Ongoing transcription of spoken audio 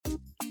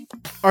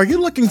Are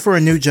you looking for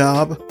a new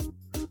job?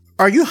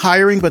 Are you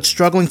hiring but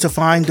struggling to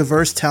find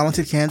diverse,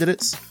 talented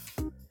candidates?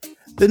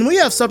 Then we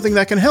have something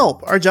that can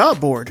help, our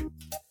job board.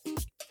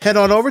 Head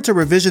on over to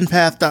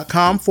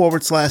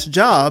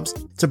revisionpath.com/jobs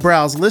to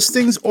browse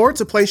listings or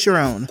to place your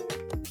own.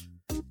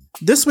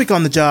 This week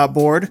on the job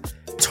board,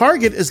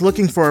 Target is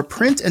looking for a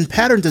print and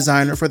pattern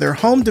designer for their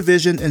home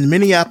division in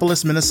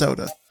Minneapolis,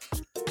 Minnesota.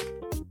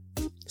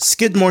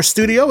 Skidmore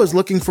Studio is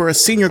looking for a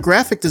senior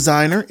graphic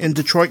designer in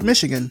Detroit,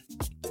 Michigan.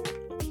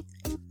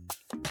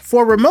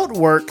 For remote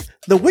work,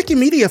 the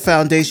Wikimedia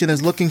Foundation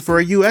is looking for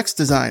a UX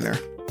designer.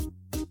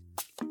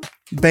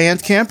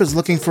 Bandcamp is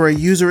looking for a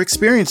user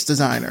experience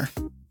designer.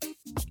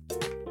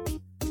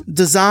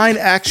 Design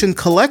Action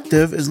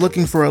Collective is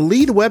looking for a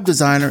lead web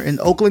designer in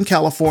Oakland,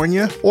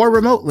 California, or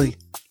remotely.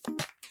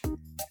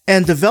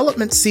 And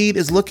Development Seed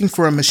is looking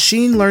for a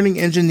machine learning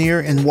engineer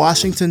in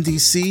Washington,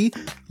 D.C.,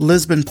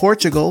 Lisbon,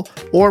 Portugal,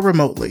 or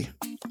remotely.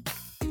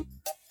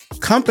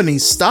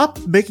 Companies, stop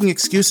making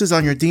excuses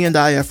on your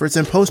D&I efforts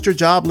and post your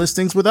job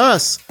listings with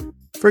us.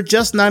 For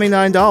just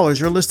 $99,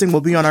 your listing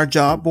will be on our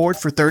job board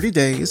for 30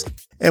 days,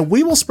 and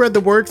we will spread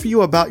the word for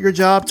you about your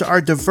job to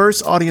our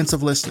diverse audience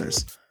of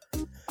listeners.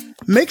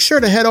 Make sure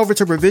to head over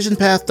to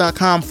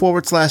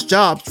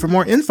revisionpath.com/jobs for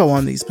more info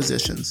on these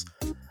positions.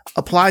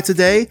 Apply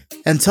today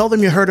and tell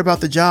them you heard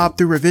about the job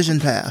through Revision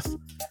Path.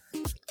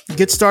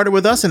 Get started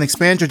with us and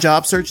expand your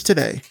job search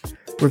today.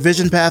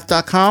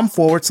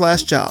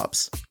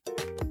 revisionpath.com/jobs.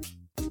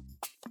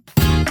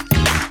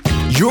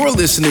 You're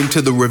listening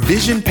to the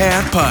Revision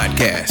Path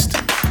Podcast,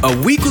 a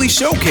weekly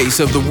showcase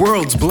of the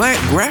world's Black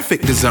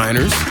graphic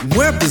designers,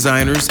 web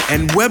designers,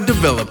 and web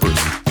developers.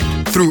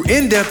 Through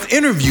in-depth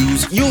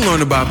interviews, you'll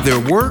learn about their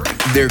work,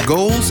 their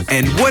goals,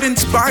 and what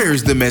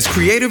inspires them as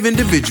creative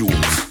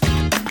individuals.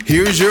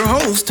 Here's your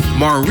host,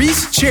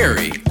 Maurice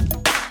Cherry.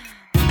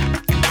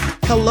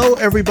 Hello,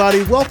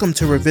 everybody. Welcome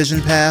to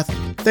Revision Path.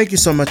 Thank you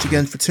so much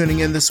again for tuning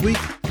in this week.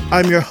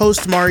 I'm your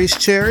host, Maurice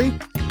Cherry,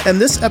 and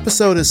this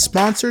episode is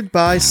sponsored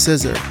by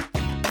Scissor.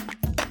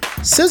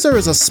 Scissor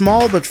is a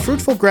small but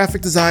fruitful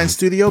graphic design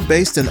studio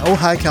based in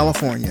Ojai,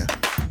 California.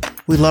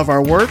 We love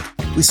our work,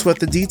 we sweat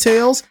the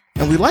details,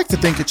 and we like to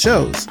think it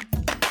shows.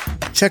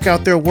 Check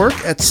out their work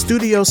at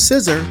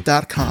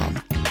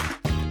studioscissor.com.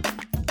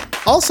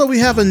 Also, we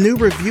have a new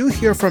review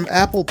here from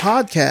Apple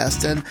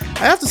Podcasts, and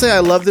I have to say I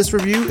love this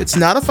review. It's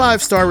not a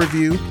 5-star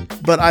review,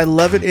 but I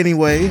love it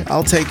anyway.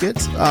 I'll take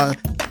it.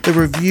 The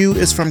review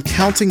is from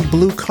Counting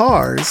Blue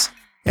Cars,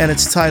 and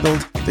it's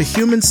titled The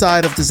Human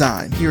Side of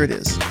Design. Here it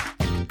is.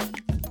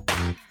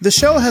 The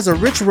show has a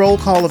rich roll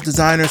call of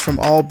designers from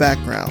all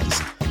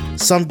backgrounds.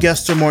 Some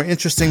guests are more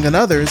interesting than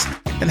others,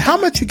 and how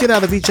much you get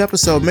out of each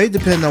episode may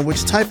depend on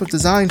which type of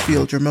design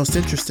field you're most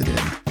interested in.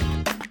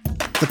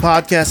 The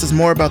podcast is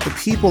more about the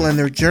people and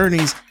their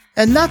journeys,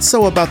 and not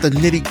so about the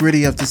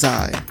nitty-gritty of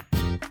design.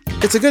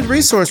 It's a good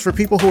resource for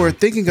people who are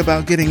thinking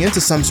about getting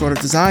into some sort of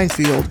design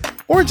field,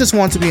 or just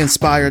want to be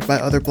inspired by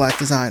other Black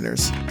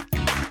designers.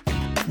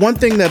 One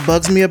thing that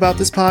bugs me about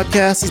this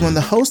podcast is when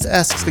the host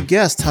asks the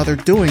guest how they're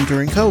doing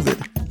during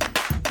COVID.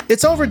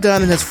 It's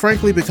overdone and has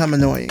frankly become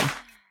annoying.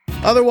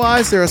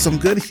 Otherwise, there are some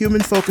good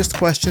human-focused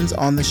questions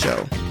on the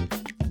show.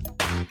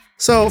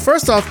 So,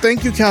 first off,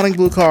 thank you, Counting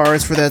Blue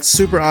Cars, for that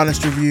super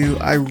honest review.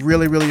 I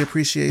really, really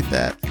appreciate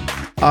that.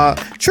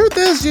 Truth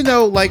is,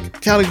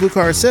 like Counting Blue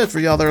Cars said, for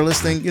y'all that are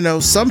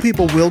listening, some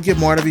people will get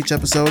more out of each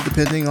episode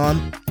depending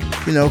on,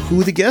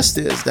 who the guest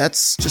is.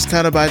 That's just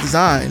kind of by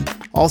design.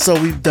 Also,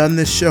 we've done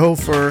this show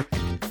for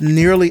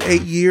nearly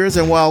 8 years,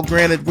 and while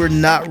granted, we're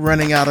not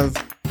running out of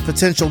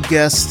potential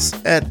guests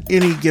at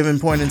any given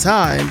point in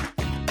time,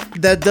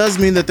 that does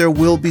mean that there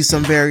will be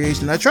some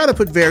variation. I try to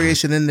put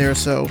variation in there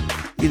so,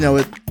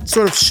 it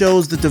sort of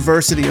shows the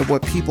diversity of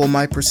what people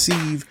might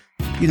perceive,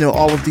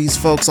 all of these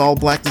folks, all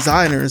Black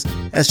designers,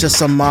 as just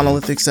some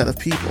monolithic set of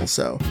people.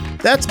 So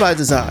that's by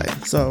design.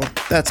 So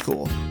that's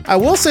cool. I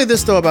will say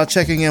this, though, about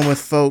checking in with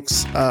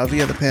folks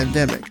via the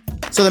pandemic.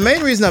 So the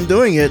main reason I'm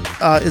doing it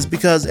is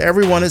because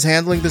everyone is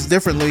handling this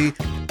differently,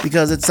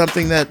 because it's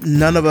something that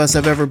none of us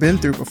have ever been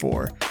through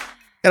before.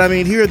 And I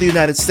mean, here in the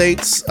United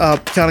States,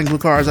 Counting Blue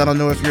Cars, I don't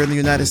know if you're in the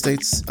United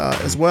States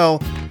as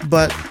well,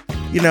 but,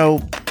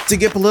 to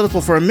get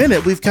political for a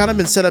minute, we've kind of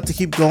been set up to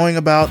keep going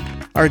about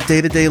our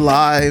day-to-day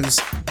lives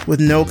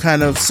with no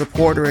kind of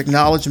support or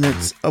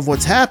acknowledgement of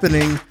what's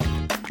happening.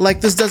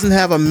 Like, this doesn't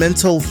have a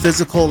mental,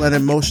 physical, and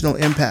emotional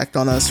impact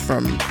on us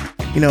from,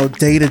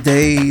 day to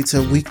day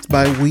to week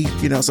by week,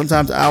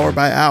 sometimes hour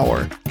by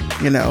hour,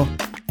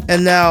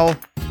 And now,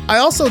 I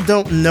also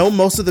don't know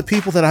most of the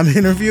people that I'm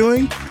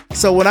interviewing.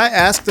 So when I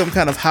ask them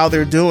kind of how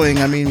they're doing,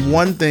 I mean,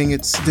 one thing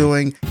it's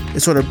doing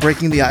is sort of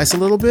breaking the ice a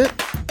little bit.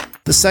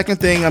 The second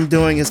thing I'm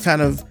doing is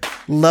kind of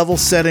level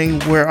setting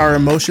where our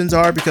emotions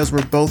are, because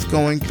we're both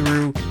going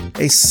through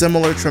a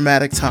similar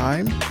traumatic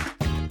time.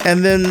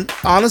 And then,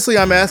 honestly,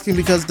 I'm asking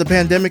because the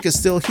pandemic is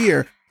still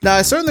here. Now,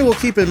 I certainly will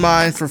keep in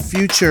mind for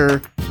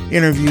future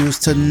interviews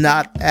to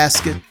not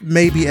ask it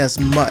maybe as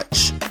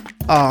much.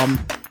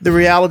 The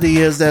reality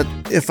is that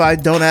if I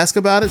don't ask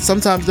about it,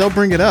 sometimes they'll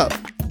bring it up.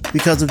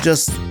 because of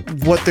just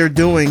what they're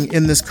doing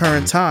in this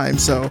current time.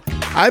 So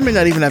I may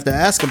not even have to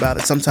ask about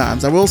it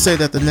sometimes. I will say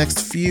that the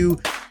next few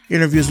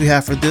interviews we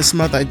have for this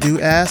month, I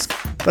do ask,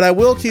 but I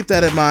will keep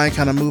that in mind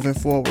kind of moving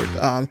forward,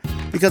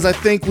 because I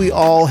think we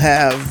all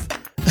have,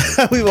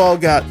 we've all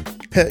got,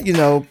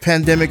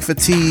 pandemic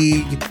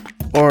fatigue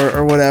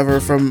or whatever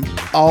from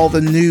all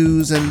the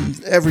news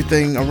and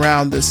everything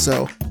around this.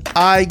 So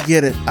I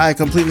get it. I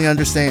completely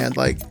understand.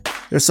 Like,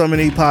 there's so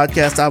many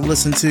podcasts I've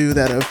listened to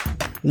that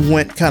have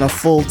went kind of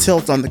full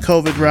tilt on the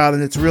COVID route,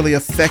 and it's really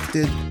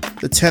affected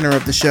the tenor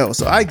of the show.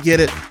 So I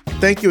get it.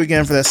 Thank you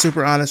again for that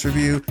super honest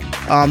review.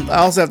 I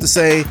also have to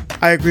say,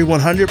 I agree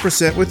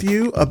 100% with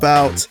you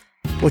about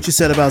what you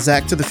said about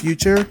Zach to the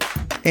Future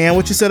and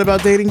what you said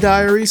about Dating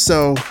Diaries.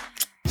 So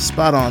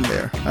spot on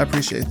there. I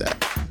appreciate that.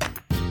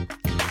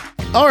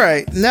 All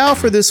right, now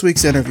for this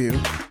week's interview.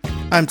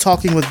 I'm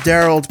talking with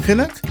Darold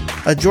Pinnock,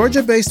 a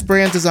Georgia-based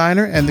brand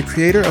designer and the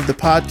creator of the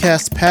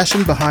podcast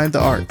Passion Behind the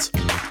Art.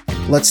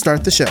 Let's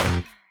start the show.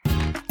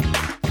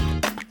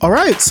 All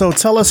right, so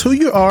tell us who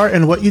you are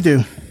and what you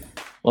do.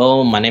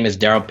 Well, my name is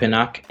Darold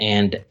Pinnock,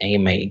 and I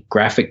am a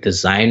graphic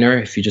designer,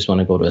 if you just want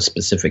to go to a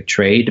specific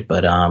trade,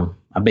 but I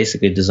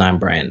basically design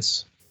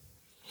brands.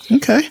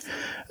 Okay.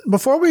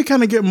 Before we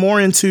kind of get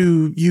more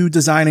into you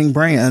designing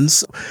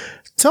brands,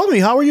 tell me,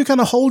 how are you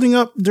kind of holding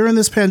up during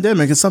this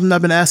pandemic? It's something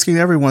I've been asking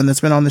everyone that's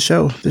been on the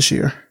show this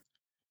year.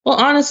 Well,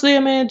 honestly,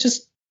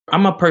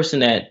 I'm a person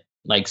that,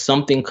 like,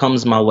 something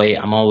comes my way,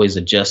 I'm always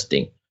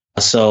adjusting.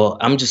 So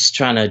I'm just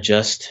trying to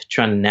adjust,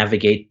 trying to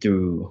navigate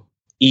through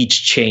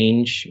each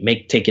change,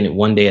 taking it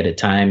one day at a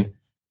time,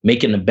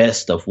 making the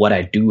best of what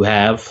I do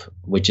have,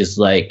 which is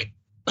like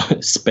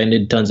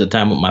spending tons of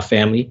time with my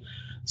family.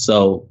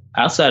 So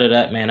outside of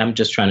that, man, I'm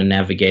just trying to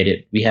navigate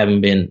it.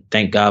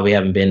 Thank God we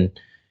haven't been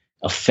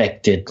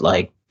affected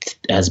like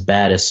as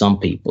bad as some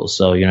people.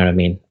 So, you know what I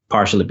mean?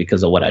 Partially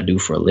because of what I do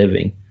for a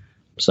living.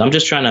 So I'm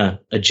just trying to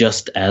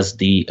adjust as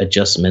the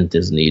adjustment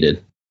is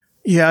needed.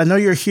 Yeah, I know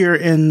you're here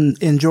in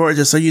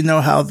Georgia, so you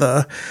know how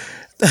there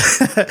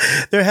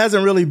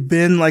hasn't really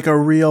been like a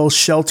real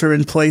shelter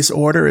in place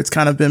order. It's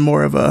kind of been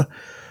more of a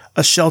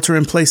shelter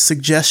in place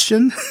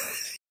suggestion.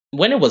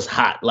 When it was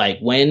hot, like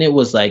when it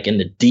was like in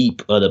the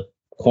deep of the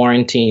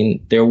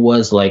quarantine, there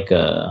was like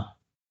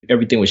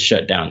everything was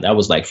shut down. That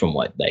was like from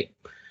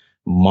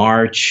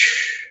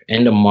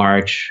end of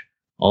March,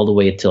 all the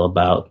way till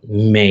about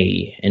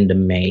end of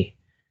May.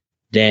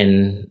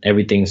 Then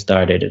everything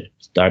started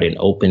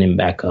opening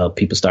back up.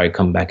 People started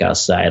coming back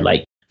outside.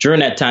 Like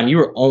during that time, you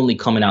were only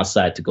coming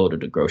outside to go to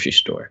the grocery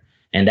store.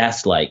 And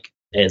that's like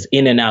as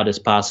in and out as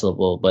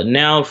possible. But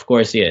now, of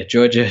course, yeah,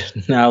 Georgia,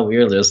 now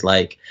we're just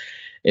like,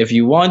 if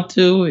you want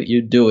to,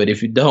 you do it.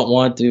 If you don't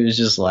want to, it's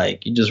just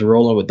like you're just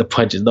rolling with the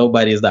punches.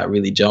 Nobody is not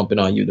really jumping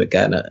on you to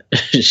kind of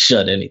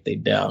shut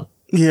anything down.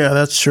 Yeah,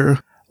 that's true.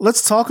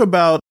 Let's talk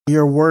about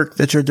your work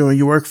that you're doing.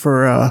 You work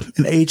for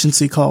an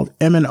agency called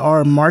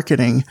M&R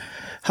Marketing.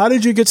 How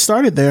did you get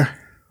started there?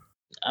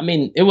 I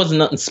mean, it was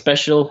nothing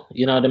special.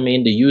 You know what I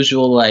mean? The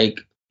usual, like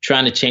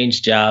trying to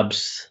change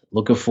jobs,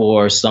 looking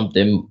for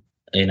something,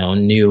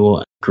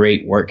 new,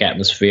 great work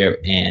atmosphere.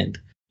 And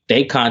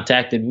they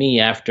contacted me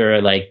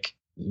after like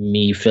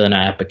me filling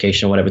out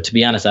application or whatever. To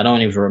be honest, I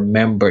don't even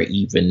remember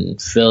even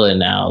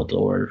filling out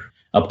or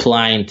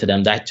applying to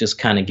them. That just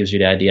kind of gives you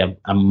the idea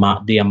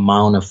of the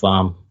amount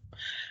of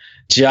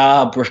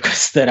job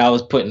requests that I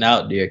was putting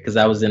out there, because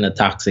I was in a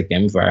toxic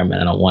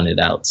environment and I wanted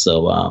out.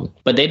 So,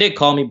 but they did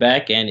call me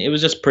back, and it was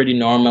just pretty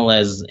normal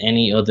as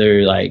any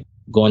other, like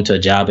going to a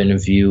job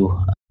interview,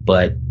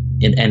 but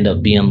it ended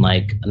up being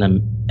like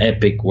an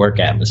epic work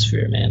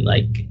atmosphere, man.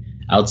 Like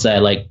outside,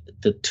 like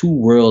the two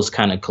worlds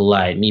kind of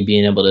collide, me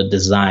being able to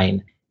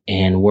design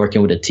and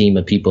working with a team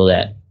of people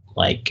that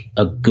like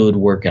a good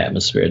work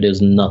atmosphere.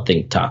 There's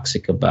nothing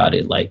toxic about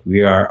it. Like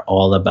we are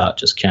all about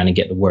just trying to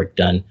get the work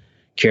done,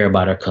 care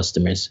about our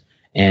customers,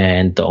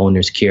 and the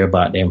owners care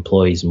about their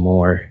employees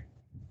more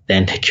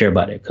than they care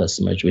about their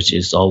customers, which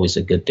is always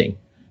a good thing.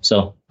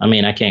 So, I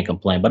mean, I can't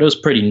complain, but it was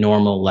pretty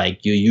normal,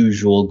 like your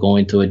usual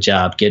going to a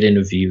job, get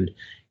interviewed,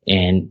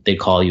 and they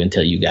call you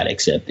until you got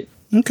accepted.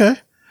 Okay.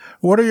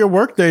 What are your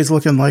work days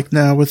looking like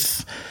now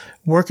with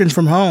working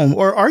from home?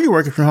 Or are you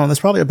working from home? That's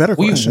probably a better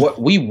question.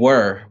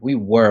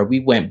 We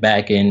went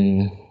back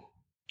in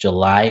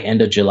July,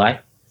 end of July.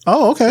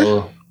 Oh, okay.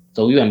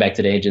 So we went back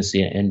to the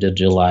agency at the end of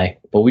July,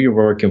 but we were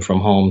working from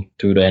home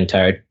through the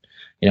entire,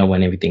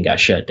 when everything got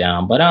shut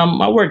down. But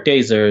my work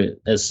days are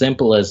as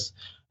simple as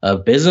a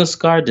business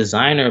card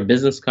designer, a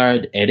business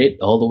card edit,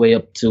 all the way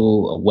up to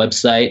a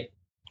website,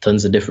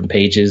 tons of different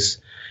pages.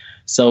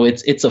 So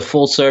it's a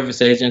full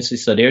service agency.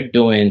 So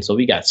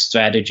we got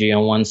strategy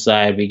on one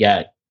side, we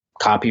got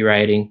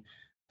copywriting.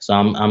 So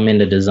I'm in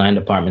the design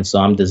department. So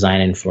I'm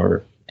designing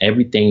for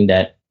everything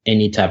that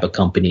any type of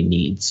company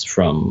needs,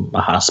 from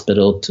a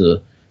hospital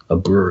to a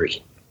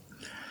brewery.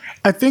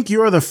 I think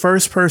you're the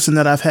first person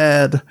that I've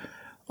had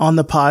on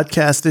the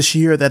podcast this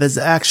year that is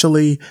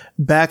actually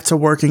back to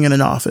working in an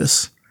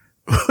office,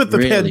 with the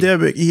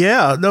pandemic.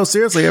 Yeah, no,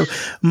 seriously.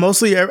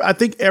 Mostly, I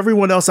think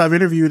everyone else I've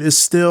interviewed is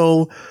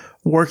still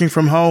working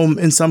from home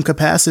in some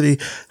capacity.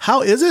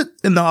 How is it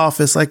in the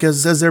office? Like,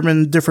 has there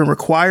been different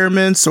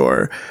requirements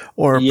or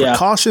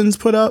precautions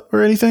put up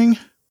or anything?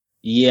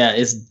 Yeah,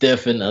 it's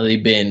definitely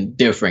been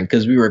different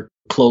because we were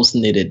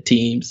close-knitted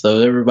team. So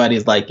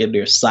everybody's like in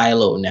their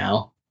silo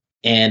now.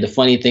 And the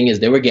funny thing is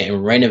they were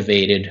getting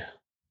renovated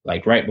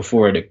like right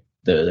before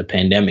the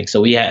pandemic. So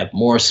we have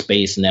more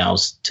space now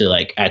to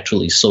like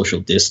actually social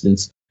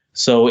distance.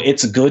 So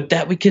it's good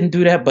that we can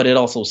do that, but it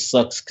also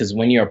sucks because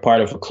when you're a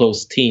part of a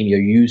close team, you're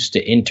used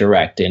to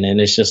interacting, and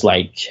it's just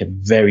like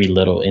very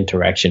little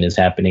interaction is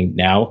happening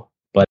now.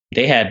 But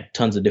they had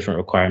tons of different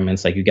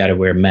requirements, like you got to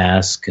wear a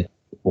mask,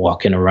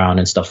 walking around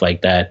and stuff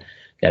like that.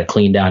 Got to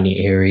clean down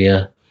the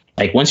area.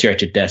 Like once you're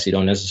at your desk, you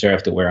don't necessarily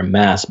have to wear a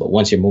mask, but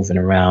once you're moving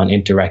around,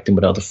 interacting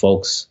with other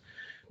folks,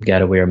 you got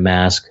to wear a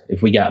mask.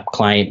 If we got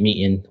client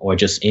meeting or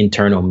just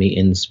internal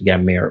meetings, we got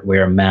to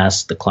wear a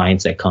mask. The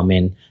clients that come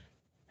in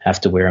have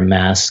to wear a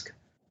mask.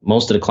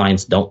 Most of the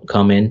clients don't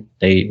come in.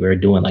 We're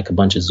doing like a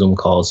bunch of Zoom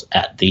calls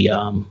at the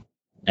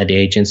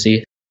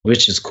agency,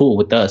 which is cool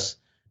with us.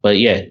 But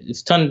yeah,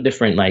 it's a ton of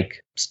different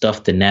like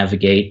stuff to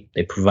navigate.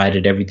 They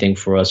provided everything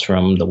for us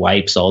from the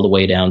wipes all the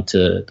way down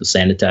to the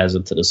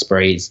sanitizer to the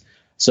sprays.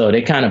 So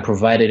they kind of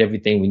provided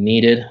everything we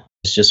needed.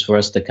 It's just for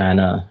us to kind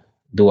of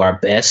do our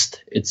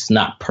best. It's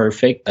not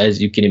perfect,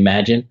 as you can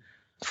imagine.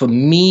 For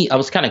me, I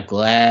was kind of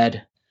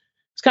glad.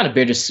 It's kind of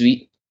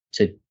bittersweet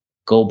to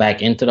go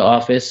back into the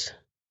office.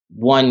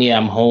 One, yeah,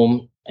 I'm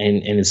home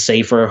and it's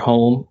safer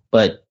home.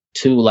 But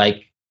two,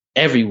 like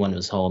everyone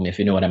was home, if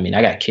you know what I mean.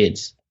 I got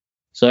kids.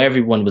 So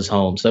everyone was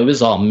home. So it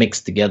was all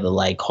mixed together,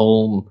 like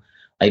home.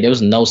 Like there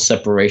was no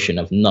separation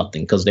of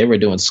nothing because they were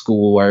doing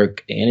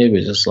schoolwork and it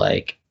was just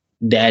like,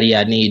 Daddy,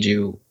 I need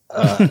you.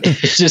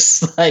 It's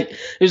just like,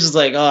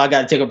 oh, I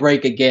got to take a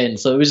break again.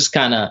 So it was just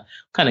kind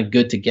of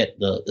good to get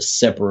the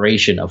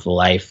separation of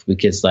life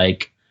because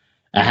like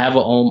I have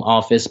a home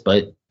office,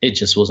 but it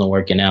just wasn't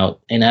working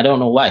out. And I don't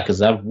know why,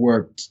 because I've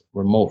worked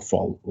remote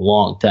for a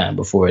long time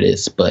before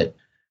this. But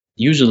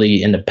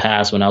usually in the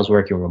past, when I was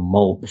working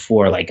remote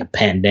before like a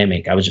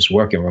pandemic, I was just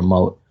working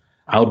remote.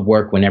 I would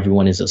work when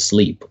everyone is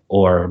asleep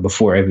or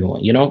before everyone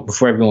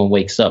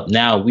wakes up.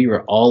 Now we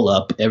were all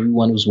up.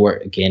 Everyone was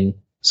working,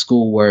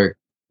 schoolwork,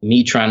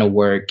 me trying to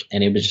work.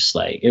 And it was just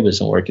like, it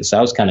wasn't working. So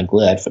I was kind of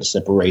glad for the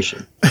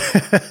separation.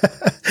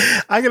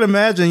 I can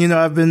imagine,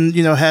 I've been,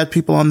 had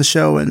people on the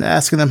show and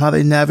asking them how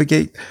they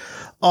navigate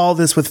all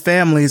this with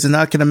families. And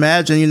I can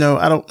imagine,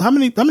 how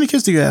many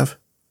kids do you have?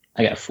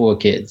 I got 4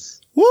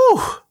 kids.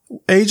 Woo!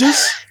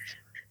 Ages?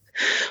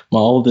 My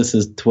oldest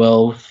is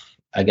 12.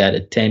 I got a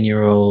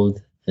 10-year-old,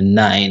 a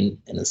 9,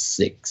 and a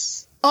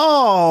 6.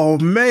 Oh,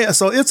 man.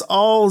 So it's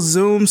all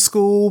Zoom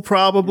school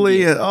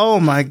probably. Yeah. And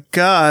oh, my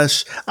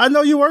gosh. I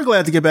know you were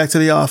glad to get back to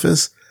the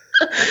office.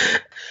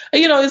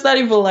 It's not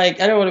even like,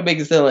 I don't want to make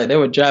it sound like they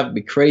were driving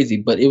me crazy,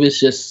 but it was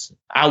just,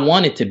 I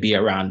wanted to be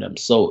around them.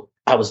 So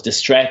I was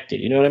distracted.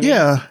 You know what I mean?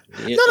 Yeah.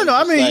 No.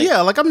 I mean,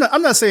 like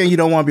I'm not saying you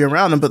don't want to be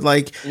around them, but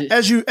like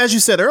as you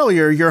said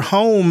earlier, your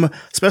home,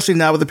 especially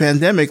now with the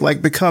pandemic,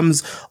 like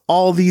becomes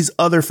all these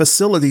other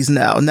facilities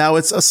now. Now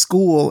it's a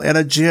school and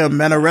a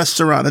gym and a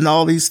restaurant and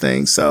all these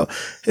things. So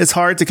it's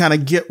hard to kind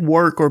of get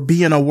work or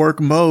be in a work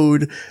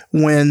mode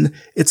when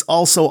it's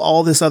also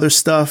all this other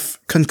stuff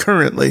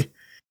concurrently.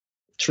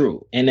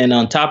 True. And then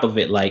on top of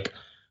it, like,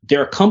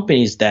 there are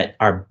companies that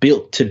are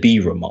built to be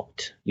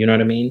remote. You know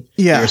what I mean?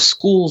 Yeah. There are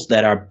schools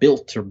that are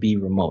built to be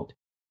remote.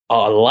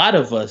 A lot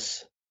of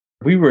us,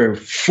 we were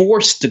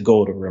forced to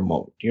go to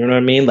remote. You know what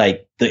I mean?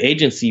 Like the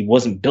agency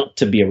wasn't built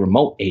to be a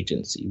remote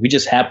agency. We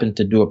just happened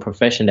to do a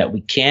profession that we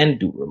can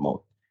do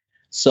remote.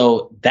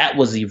 So that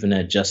was even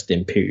an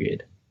adjusting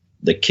period.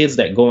 The kids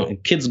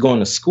going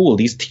to school,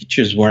 these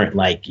teachers weren't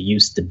like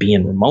used to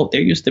being remote.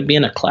 They're used to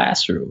being in a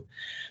classroom.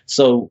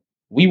 So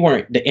we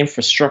weren't, the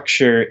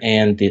infrastructure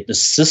and the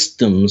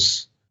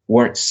systems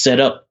weren't set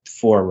up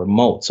for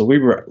remote. So we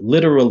were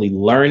literally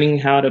learning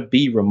how to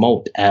be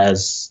remote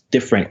as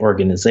different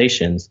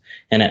organizations.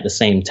 And at the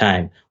same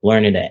time,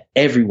 learning that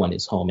everyone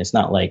is home. It's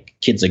not like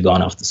kids are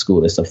gone off to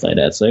school and stuff like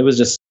that. So it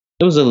was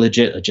a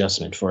legit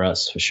adjustment for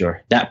us, for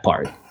sure. That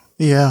part.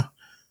 Yeah.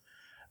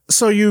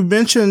 So you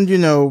mentioned,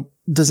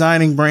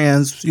 designing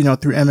brands,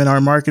 through M&R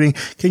marketing.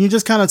 Can you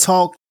just kind of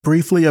talk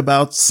briefly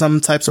about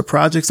some types of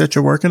projects that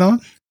you're working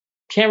on?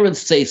 Can't really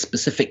say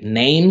specific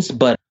names,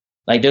 but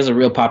like there's a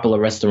real popular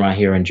restaurant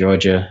here in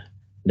Georgia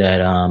that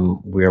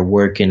we're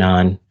working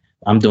on.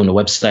 I'm doing a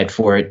website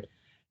for it.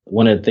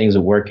 One of the things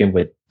we're working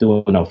with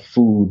doing a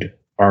food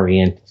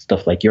oriented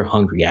stuff, like you're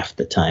hungry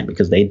after time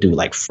because they do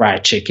like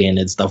fried chicken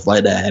and stuff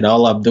like that. And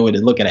all I'm doing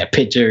is looking at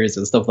pictures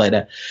and stuff like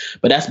that.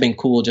 But that's been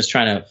cool, just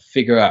trying to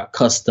figure out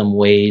custom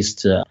ways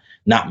to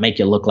not make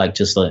it look like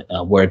just a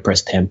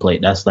WordPress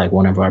template. That's like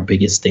one of our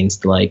biggest things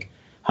to like,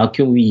 how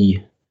can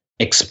we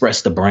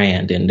express the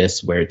brand in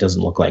this where it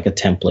doesn't look like a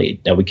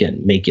template, that we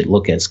can make it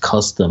look as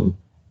custom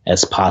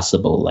as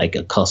possible, like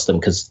a custom,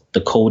 because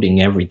the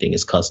coding, everything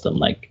is custom.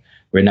 Like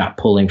we're not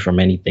pulling from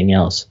anything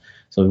else.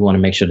 So we want to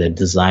make sure that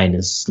design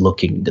is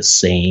looking the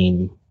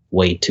same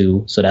way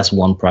too. So that's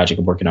one project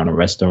I'm working on, a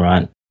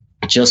restaurant.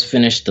 Just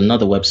finished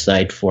another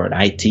website for an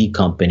IT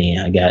company.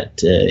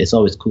 It's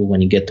always cool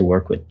when you get to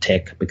work with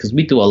tech, because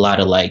we do a lot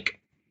of like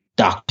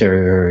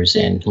doctors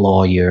and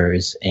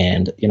lawyers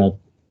and,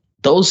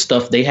 those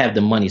stuff, they have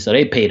the money, so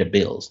they pay the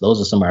bills. Those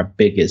are some of our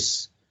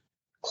biggest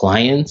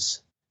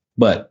clients,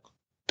 but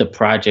the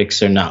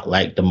projects are not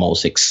like the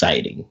most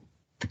exciting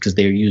because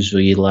they're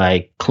usually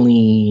like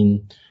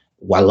clean,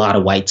 a lot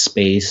of white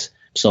space.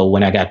 So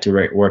when I got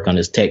to work on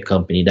this tech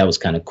company, that was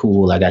kind of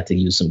cool. I got to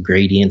use some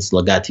gradients.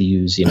 I got to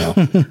use,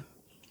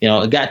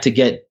 I got to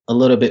get a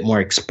little bit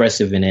more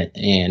expressive in it.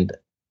 And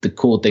the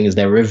cool thing is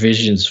that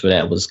revisions for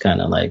that was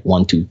kind of like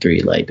 1, 2,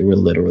 3. Like there were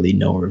literally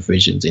no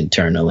revisions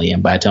internally.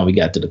 And by the time we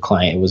got to the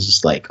client, it was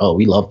just like, oh,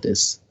 we love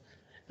this.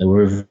 The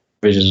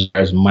revisions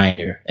are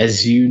minor.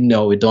 As you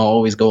know, it don't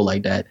always go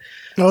like that.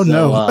 Oh, so,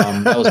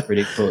 no. That was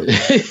pretty cool.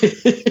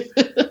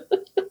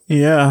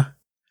 Yeah.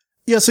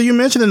 Yeah, so you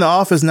mentioned in the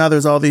office now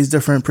there's all these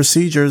different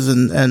procedures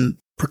and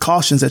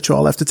precautions that you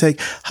all have to take.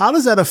 How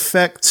does that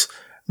affect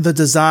the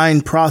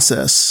design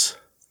process?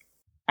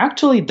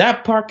 Actually,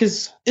 that part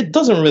it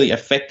doesn't really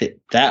affect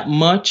it that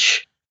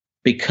much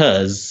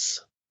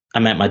because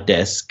I'm at my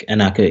desk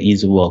and I could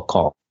easily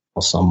call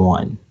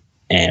someone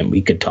and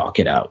we could talk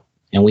it out.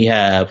 And we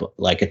have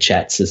like a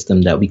chat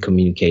system that we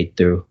communicate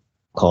through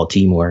called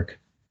Teamwork.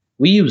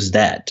 We use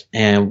that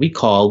and we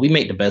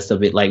make the best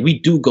of it. Like we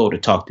do go to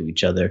talk to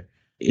each other.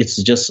 It's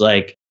just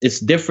like, it's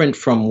different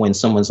from when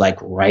someone's like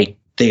right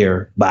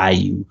there by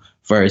you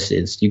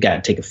versus you got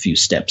to take a few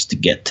steps to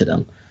get to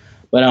them.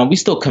 But we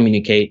still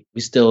communicate.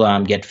 We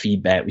still get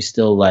feedback. We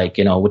still like,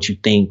 what you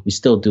think. We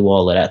still do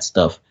all of that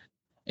stuff.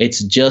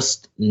 It's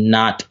just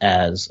not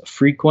as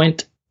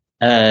frequent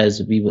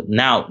as we would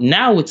now.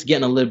 Now it's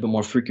getting a little bit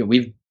more frequent.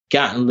 We've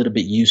gotten a little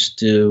bit used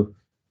to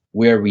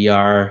where we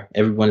are.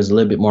 Everyone is a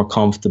little bit more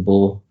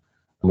comfortable.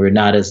 We're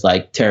not as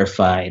like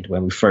terrified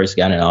when we first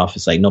got in the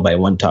office, like nobody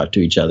wanted to talk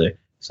to each other.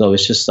 So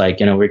it's just like,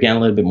 we're getting a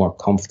little bit more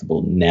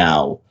comfortable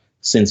now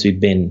since we've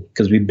been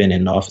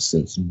in the office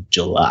since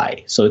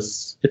July. So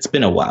it's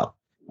been a while.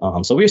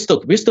 So we're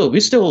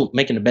still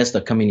making the best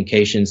of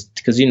communications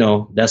because,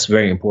 that's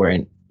very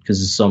important because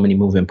there's so many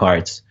moving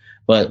parts.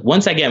 But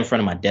once I get in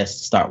front of my desk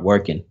to start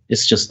working,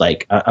 it's just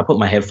like I put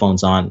my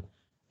headphones on.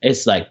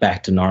 It's like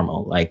back to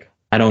normal. Like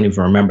I don't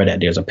even remember that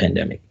there's a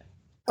pandemic.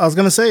 I was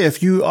going to say,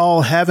 if you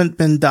all haven't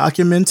been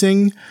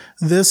documenting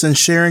this and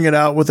sharing it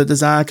out with the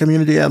design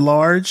community at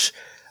large,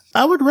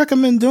 I would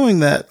recommend doing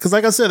that. Because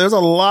like I said, there's a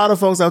lot of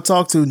folks I've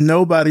talked to.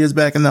 Nobody is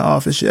back in the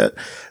office yet.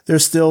 They're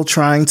still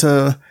trying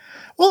to,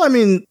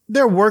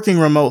 they're working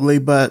remotely,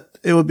 but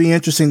it would be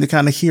interesting to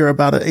kind of hear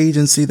about an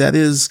agency that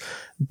is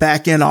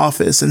back in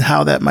office and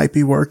how that might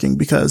be working,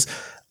 because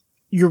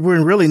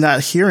we're really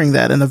not hearing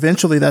that. And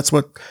eventually that's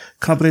what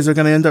companies are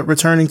going to end up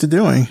returning to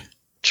doing.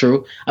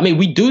 True.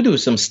 We do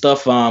some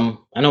stuff. I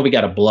know we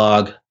got a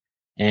blog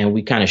and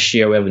we kind of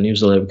share, we have a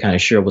newsletter, we kind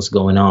of share what's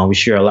going on. We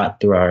share a lot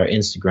through our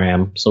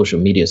Instagram, social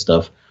media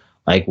stuff,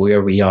 like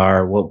where we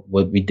are, what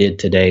we did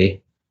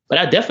today. But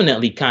I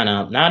definitely kind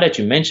of, now that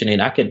you mention it,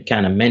 I could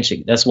kind of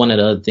mention, that's one of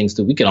the other things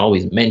too. We can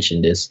always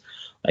mention this.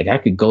 Like I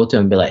could go to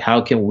them and be like,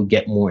 how can we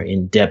get more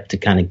in depth to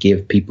kind of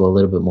give people a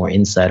little bit more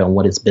insight on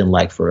what it's been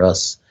like for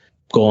us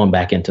going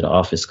back into the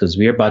office? Because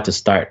we're about to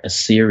start a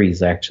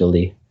series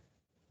actually.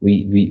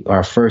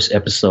 Our first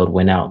episode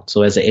went out.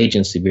 So as an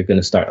agency, we're going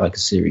to start like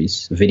a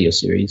video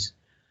series.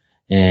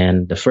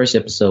 And the first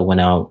episode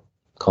went out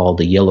called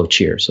The Yellow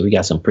Chair. So we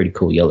got some pretty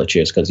cool yellow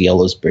chairs because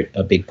yellow is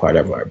a big part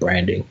of our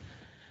branding.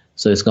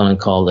 So it's going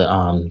to call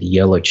the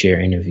Yellow Chair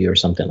interview or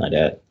something like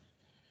that.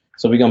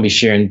 So we're going to be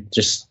sharing,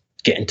 just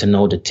getting to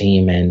know the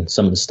team and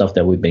some of the stuff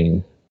that we've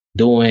been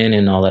doing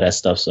and all of that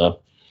stuff. So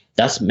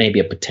that's maybe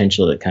a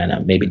potential to kind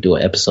of maybe do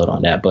an episode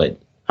on that. But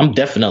I'm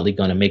definitely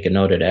going to make a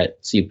note of that,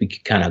 see if we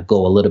can kind of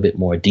go a little bit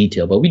more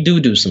detail. But we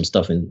do some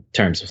stuff in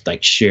terms of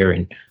like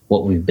sharing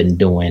what we've been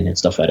doing and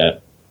stuff like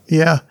that.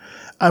 Yeah.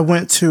 I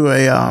went to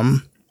it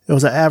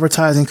was an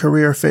advertising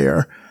career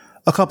fair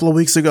a couple of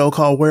weeks ago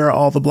called Where Are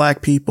All the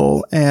Black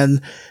People? And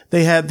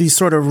they had these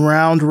sort of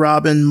round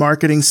robin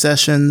marketing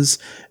sessions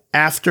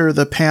after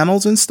the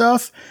panels and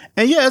stuff.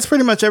 And yeah, it's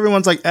pretty much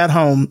everyone's like at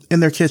home in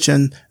their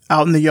kitchen,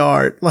 out in the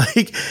yard.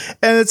 Like,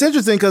 and it's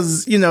interesting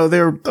because,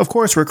 they're of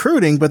course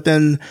recruiting, but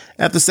then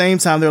at the same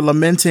time, they're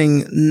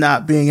lamenting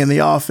not being in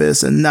the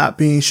office and not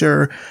being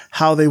sure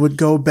how they would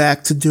go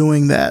back to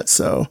doing that.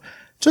 So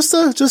just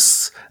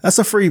that's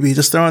a freebie.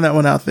 Just throwing that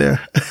one out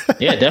there.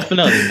 Yeah,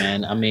 definitely,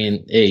 man.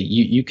 Hey,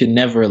 you can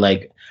never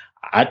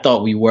I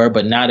thought we were,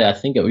 but now that I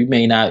think we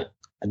may not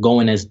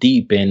go in as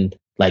deep, and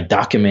like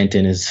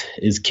documenting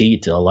is key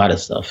to a lot of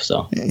stuff.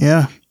 So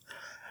yeah.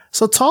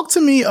 So talk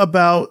to me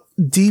about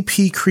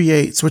DP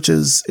Creates, which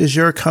is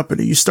your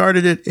company. You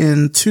started it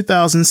in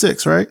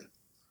 2006, right?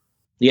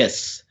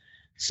 Yes.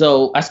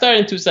 So I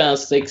started in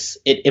 2006.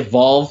 It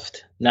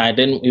evolved. Now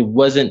it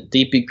wasn't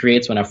DP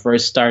Creates when I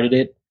first started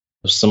it.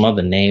 some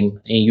other name,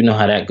 and you know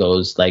how that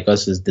goes. Like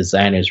us as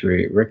designers,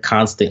 we're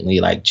constantly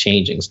like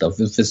changing stuff.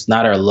 If it's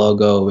not our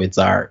logo, it's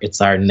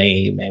our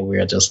name, and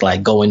we're just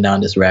like going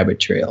down this rabbit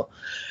trail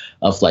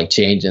of like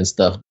changing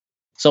stuff.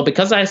 So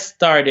because I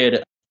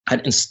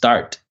didn't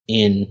start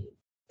in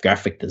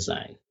graphic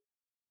design.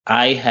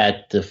 I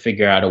had to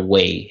figure out a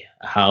way.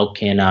 How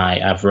can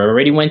I've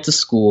already went to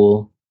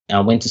school. I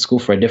went to school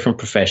for a different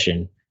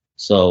profession.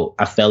 So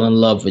I fell in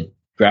love with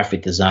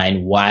graphic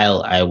design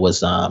while I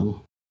was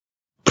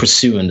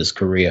pursuing this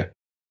career.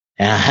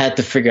 And I had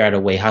to figure out a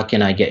way. How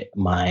can I get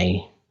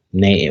my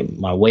name,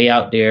 my way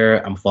out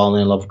there? I'm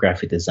falling in love with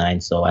graphic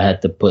design. So I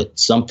had to put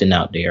something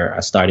out there. I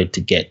started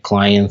to get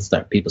clients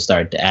that people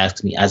started to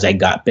ask me as I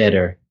got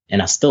better,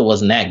 and I still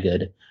wasn't that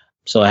good.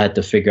 So I had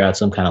to figure out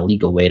some kind of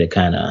legal way to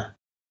kind of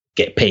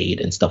get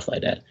paid and stuff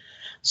like that.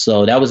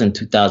 So that was in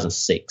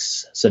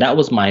 2006. So that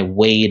was my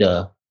way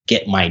to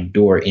get my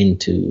door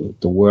into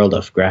the world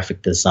of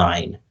graphic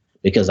design,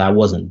 because I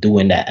wasn't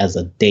doing that as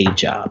a day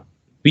job.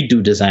 We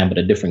do design, but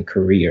a different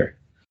career.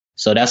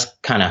 So that's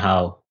kind of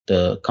how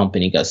the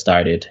company got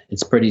started.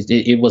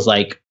 It was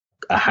like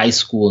a high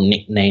school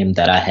nickname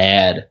that I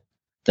had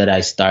that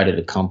I started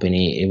a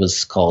company. It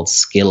was called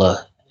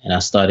Skilla. And I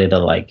started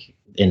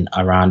in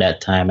around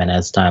that time. And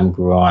as time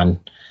grew on,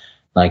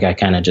 like I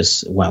kind of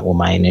just went with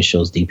my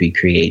initials, DP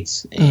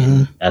Creates.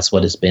 And that's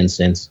what it's been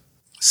since.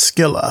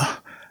 Skilla.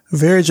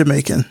 Very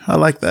Jamaican. I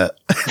like that.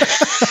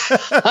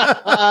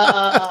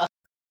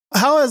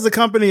 How has the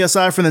company,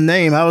 aside from the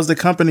name, how has the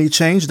company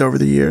changed over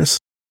the years?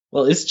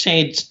 Well, it's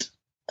changed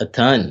a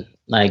ton.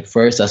 Like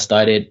first I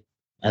started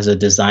as a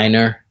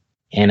designer,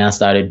 and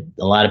a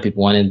lot of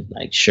people wanted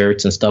like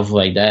shirts and stuff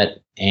like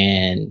that.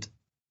 And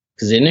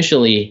because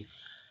initially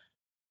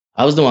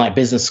I was doing like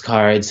business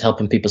cards,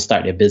 helping people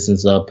start their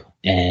business up.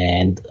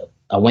 And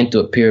I went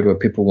through a period where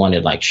people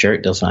wanted like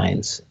shirt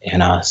designs.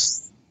 And I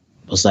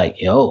was like,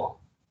 yo,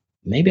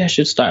 maybe I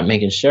should start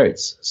making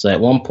shirts. So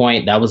at one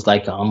point that was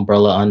like an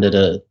umbrella under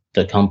the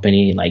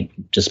company, like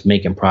just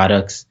making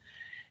products.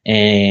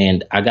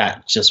 And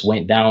I just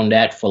went down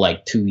that for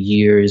like 2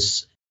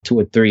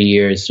 or 3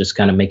 years, just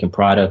kind of making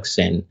products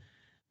and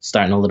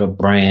starting a little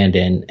brand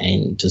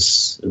and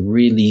just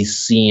really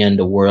seeing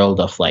the world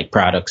of like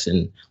products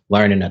and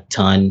learning a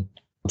ton,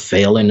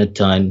 failing a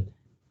ton,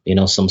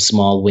 some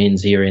small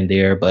wins here and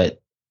there, but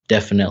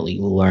definitely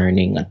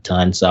learning a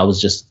ton. So I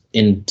was just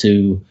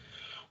into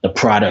the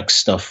product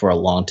stuff for a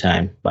long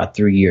time, about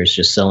 3 years,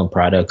 just selling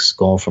products,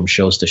 going from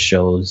shows to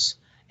shows,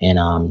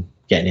 and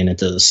getting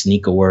into the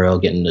sneaker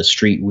world, getting into the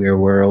streetwear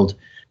world,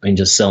 and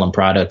just selling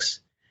products.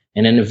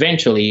 And then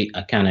eventually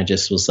I kind of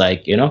just was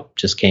like,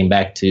 just came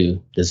back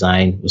to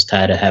design, was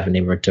tired of having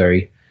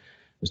inventory,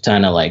 was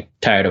kind of like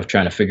tired of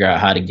trying to figure out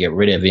how to get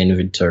rid of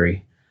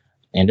inventory.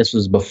 And this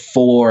was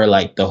before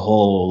like the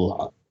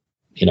whole,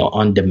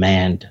 on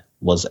demand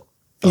was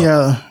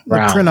the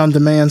print on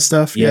demand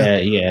stuff.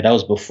 Yeah. That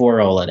was before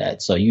all of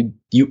that. So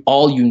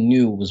all you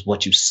knew was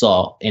what you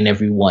saw, and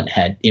everyone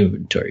had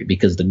inventory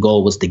because the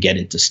goal was to get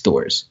into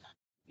stores.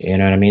 You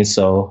know what I mean?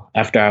 So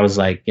after I was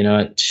like,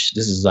 this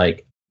is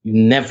like, you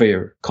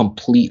never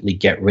completely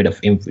get rid of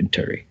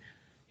inventory.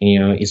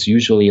 It's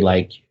usually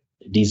like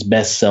these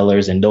best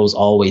sellers, and those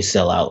always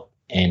sell out.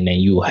 And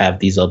then you have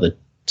these other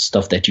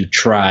stuff that you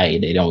try,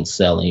 they don't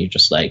sell. And you're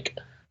just like,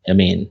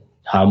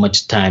 how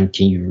much time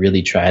can you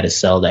really try to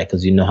sell that?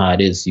 Because you know how it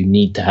is. You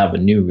need to have a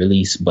new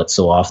release, but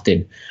so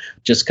often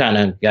just kind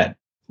of got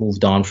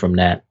moved on from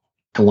that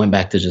and went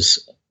back to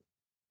just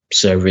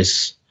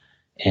service.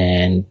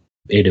 And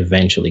it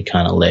eventually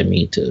kind of led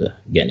me to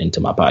getting into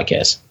my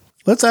podcast.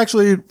 Let's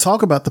actually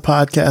talk about the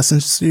podcast,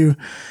 since you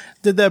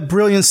did that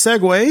brilliant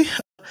segue.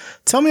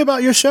 Tell me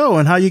about your show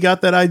and how you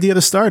got that idea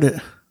to start it.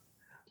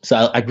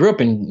 So I grew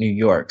up in New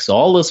York. So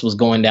all this was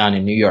going down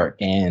in New York,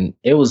 and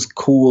it was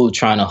cool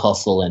trying to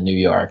hustle in New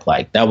York.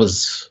 Like that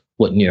was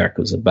what New York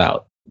was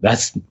about.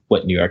 That's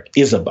what New York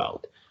is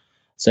about.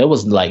 So it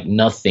was like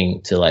nothing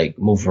to like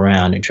move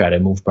around and try to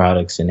move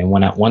products. And then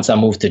once I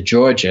moved to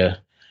Georgia,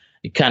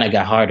 it kind of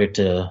got harder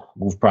to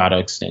move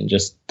products, and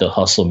just the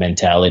hustle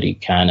mentality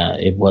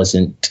it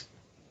wasn't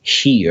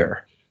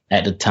here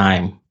at the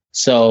time.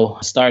 So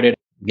I started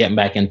getting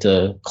back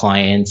into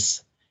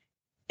clients,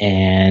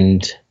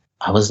 and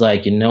I was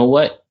like, you know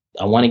what?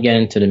 I want to get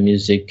into the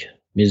music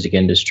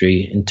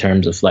industry in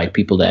terms of like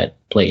people that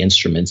play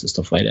instruments and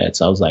stuff like that.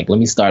 So I was like, let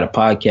me start a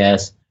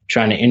podcast,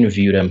 trying to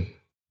interview them.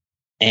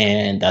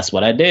 And that's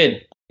what I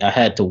did. I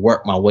had to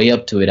work my way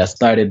up to it. I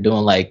started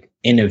doing like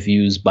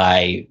interviews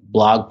by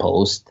blog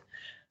post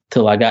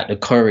till I got the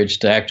courage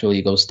to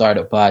actually go start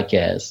a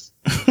podcast.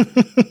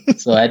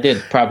 So I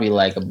did probably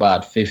like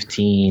about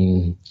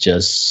 15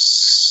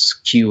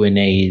 just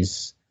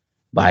Q&As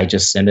by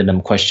just sending them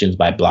questions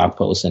by blog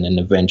posts. And then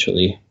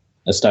eventually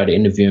I started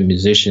interviewing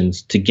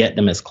musicians to get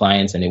them as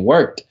clients, and it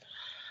worked.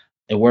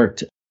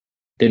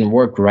 Didn't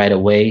work right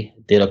away.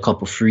 Did a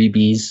couple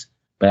freebies,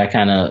 but I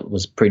kind of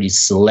was pretty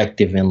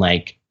selective in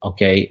like,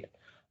 okay,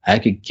 I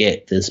could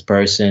get this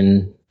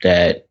person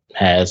that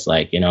has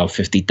like,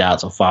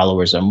 50,000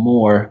 followers or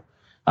more,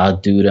 I'll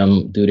do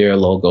their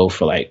logo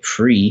for like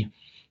free.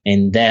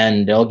 And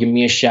then they'll give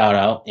me a shout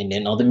out, and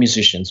then other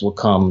musicians will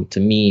come to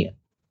me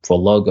for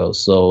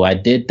logos. So I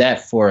did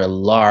that for a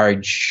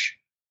large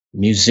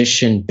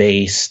musician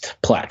based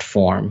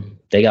platform.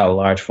 They got a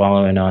large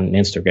following on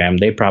Instagram.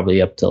 They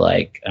probably up to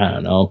like, I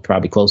don't know,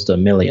 probably close to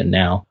 1 million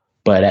now.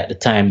 But at the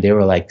time they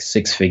were like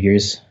 6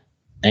 figures.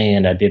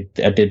 And I did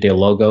their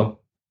logo,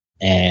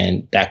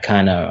 and that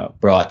kind of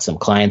brought some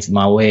clients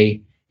my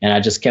way. And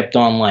I just kept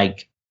on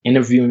like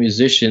interviewing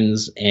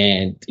musicians,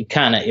 and it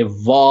kind of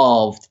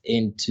evolved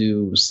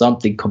into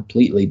something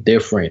completely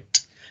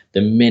different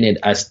the minute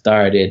I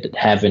started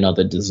having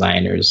other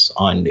designers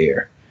on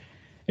there.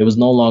 It was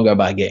no longer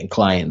about getting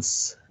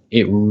clients.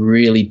 It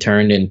really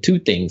turned into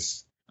 2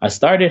 things. I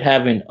started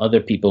having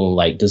other people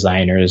like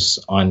designers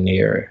on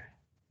there,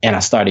 and I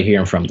started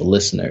hearing from the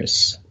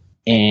listeners.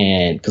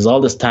 And because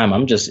all this time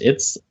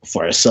it's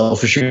for a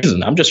selfish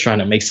reason. I'm just trying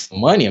to make some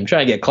money. I'm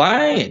trying to get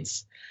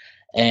clients.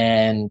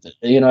 And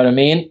you know what I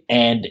mean?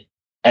 And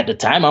at the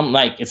time I'm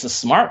like, it's a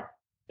smart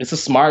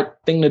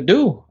thing to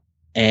do.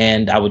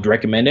 And I would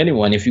recommend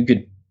anyone, if you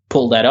could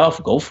pull that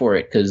off, go for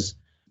it, because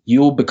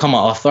you'll become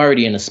an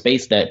authority in a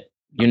space that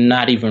you're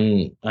not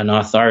even an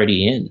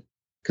authority in.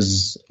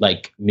 Because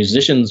like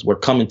musicians were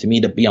coming to me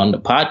to be on the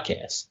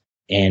podcast,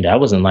 and I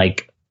wasn't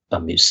like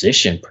a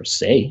musician per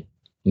se.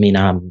 I mean,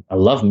 I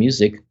love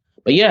music,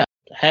 but yeah,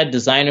 I had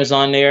designers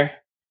on there.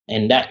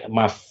 And that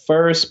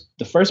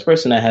the first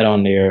person I had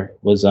on there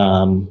was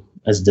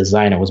as a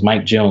designer was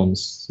Mike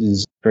Jones,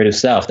 his Creative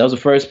South. That was the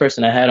first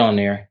person I had on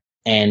there.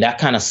 And that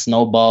kind of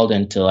snowballed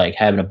into like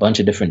having a bunch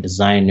of different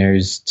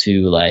designers,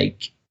 to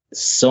like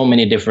so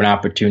many different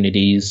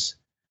opportunities,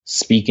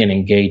 speaking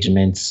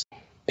engagements,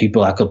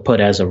 people I could put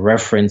as a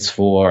reference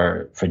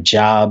for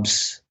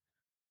jobs,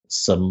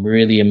 some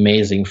really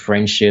amazing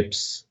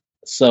friendships.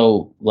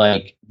 So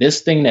like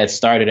this thing that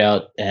started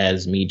out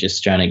as me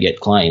just trying to get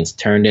clients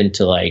turned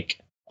into like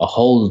a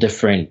whole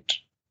different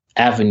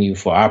avenue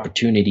for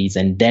opportunities.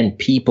 And then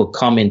people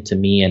coming to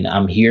me, and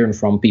I'm hearing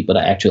from people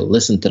that actually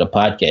listen to the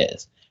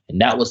podcast.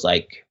 And that was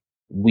like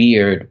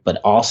weird,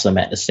 but awesome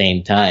at the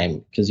same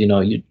time. Because, you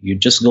know, you're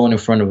just going in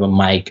front of a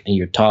mic and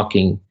you're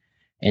talking,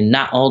 and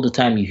not all the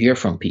time you hear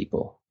from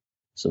people.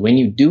 So when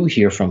you do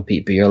hear from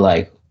people, you're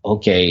like,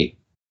 okay,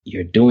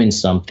 you're doing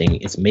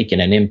something. It's making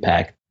an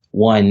impact.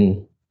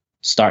 One,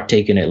 start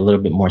taking it a little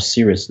bit more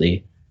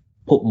seriously,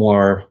 put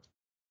more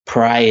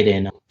pride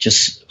in,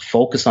 just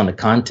focus on the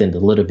content a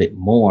little bit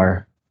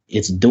more.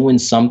 It's doing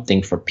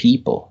something for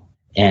people.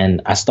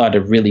 And I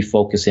started really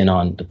focusing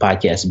on the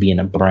podcast being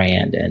a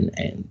brand,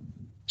 and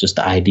just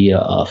the idea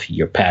of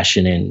your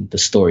passion and the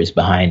stories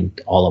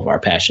behind all of our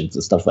passions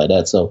and stuff like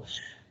that. So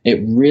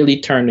it really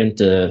turned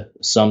into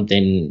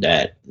something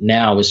that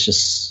now is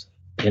just,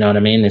 you know what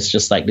I mean? It's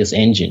just like this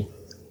engine.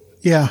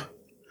 Yeah.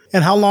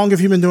 And how long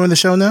have you been doing the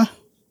show now?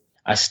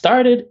 I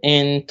started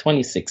in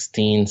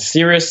 2016.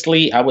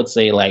 Seriously, I would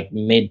say like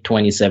mid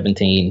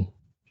 2017.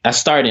 I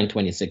started in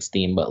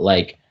 2016, but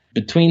like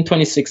between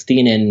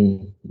 2016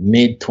 and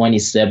mid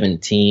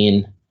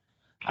 2017,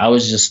 I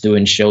was just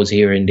doing shows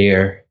here and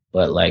there.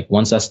 But like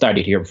once I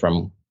started hearing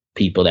from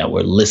people that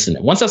were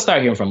listening, once I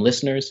started hearing from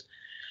listeners,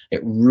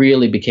 it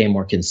really became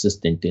more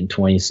consistent in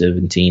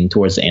 2017,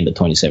 towards the end of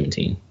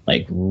 2017.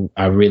 Like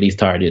I really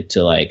started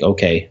to like,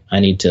 okay, I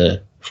need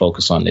to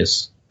focus on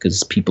this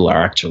because people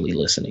are actually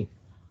listening.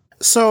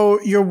 So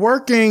you're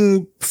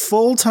working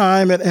full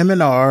time at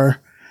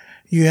M&R.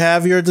 You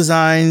have your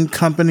design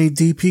company,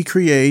 DP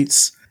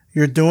Creates.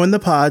 You're doing the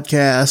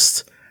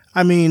podcast.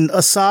 I mean,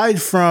 aside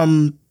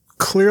from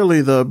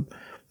clearly the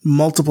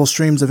multiple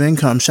streams of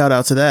income, shout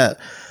out to that.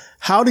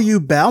 How do you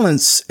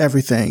balance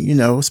everything, you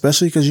know,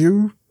 especially because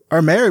you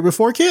are married with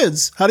 4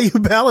 kids? How do you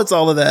balance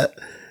all of that?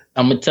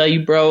 I'm going to tell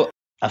you, bro,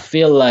 I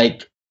feel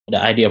like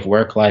the idea of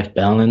work-life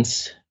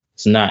balance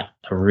is not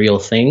a real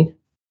thing,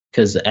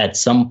 because at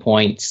some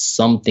point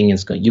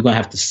something's going to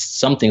have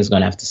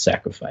to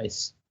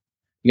sacrifice.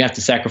 You have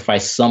to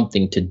sacrifice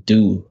something to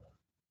do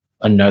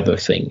another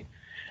thing.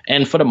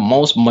 And for the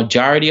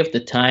majority of the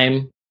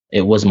time,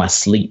 it was my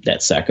sleep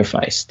that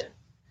sacrificed.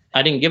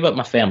 I didn't give up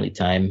my family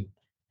time.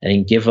 I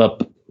didn't give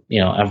up,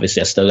 you know,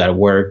 obviously I still got to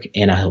work,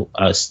 and I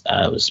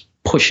was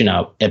pushing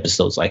out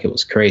episodes like it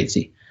was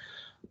crazy.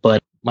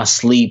 But my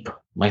sleep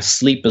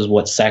is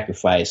what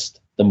sacrificed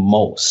the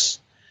most.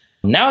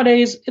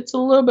 Nowadays, it's a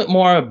little bit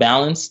more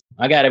balanced.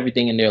 I got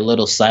everything in their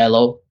little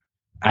silo.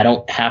 I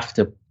don't have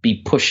to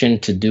be pushing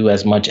to do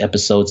as much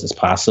episodes as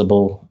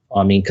possible.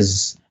 I mean,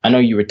 because I know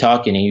you were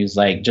talking and you was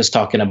like just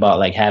talking about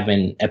like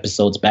having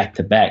episodes back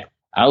to back.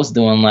 I was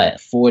doing like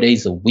 4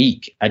 days a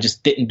week. I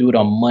just didn't do it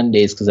on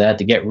Mondays because I had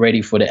to get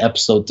ready for the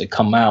episode to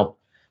come out.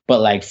 But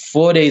like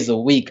 4 days a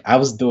week, I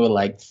was doing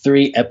like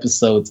 3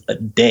 episodes a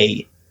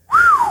day.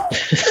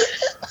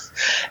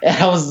 And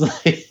I was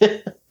like,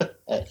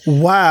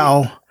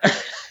 wow.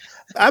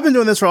 I've been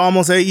doing this for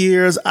almost 8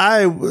 years.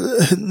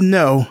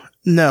 No.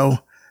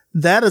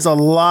 That is a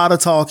lot of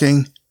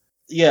talking.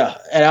 Yeah,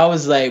 and I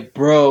was like,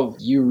 bro,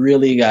 you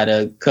really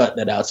gotta cut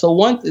that out. So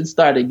once it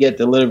started to get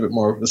a little bit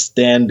more of a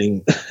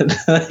standing,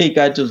 like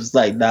I just was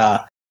like,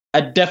 nah, I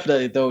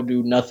definitely don't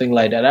do nothing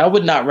like that. I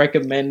would not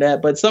recommend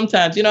that. But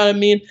sometimes, you know what I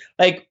mean?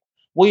 Like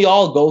we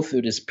all go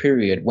through this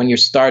period when you're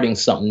starting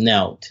something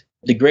out.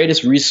 The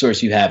greatest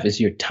resource you have is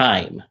your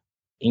time.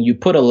 And you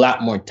put a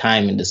lot more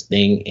time in this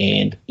thing.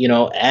 And, you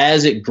know,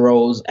 as it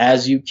grows,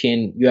 as you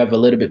have a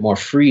little bit more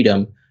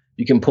freedom,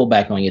 you can pull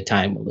back on your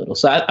time a little.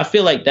 So I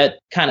feel like that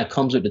kind of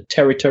comes with the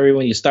territory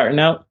when you're starting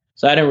out.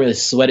 So I didn't really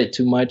sweat it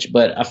too much,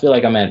 but I feel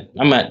like I'm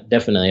at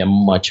definitely a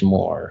much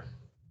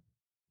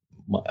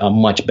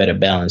better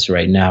balance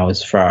right now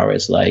as far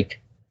as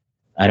like,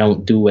 I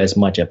don't do as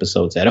much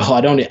episodes at all.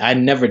 I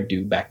never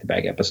do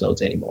back-to-back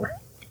episodes anymore.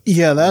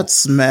 Yeah,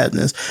 that's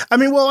madness. I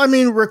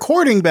mean,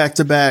 recording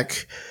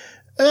back-to-back,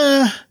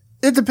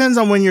 it depends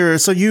on when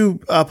so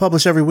you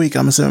publish every week,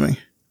 I'm assuming.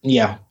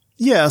 Yeah.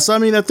 Yeah. So, I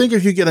mean, I think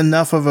if you get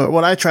enough of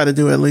what I try to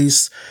do at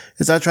least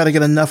is I try to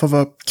get enough of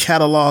a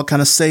catalog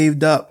kind of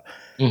saved up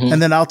and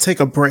then I'll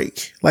take a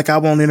break. Like I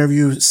won't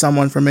interview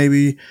someone for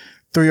maybe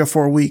 3 or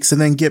 4 weeks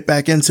and then get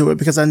back into it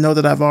because I know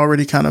that I've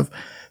already kind of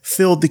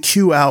filled the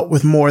queue out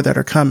with more that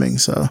are coming.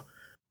 So.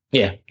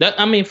 Yeah.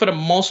 I mean, for the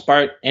most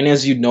part, and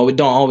as you know, it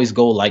don't always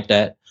go like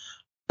that,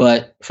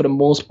 but for the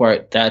most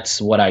part,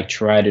 that's what I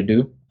try to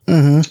do.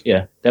 Mm-hmm.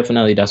 Yeah,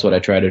 definitely. That's what I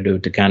try to do,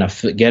 to kind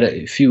of get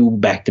a few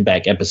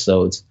back-to-back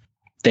episodes,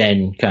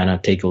 then kind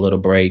of take a little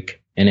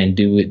break and then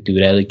do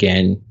that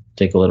again,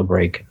 take a little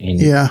break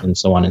and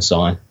so on and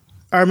so on.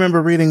 I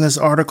remember reading this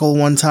article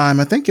one time.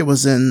 I think it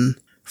was in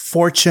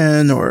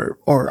Fortune or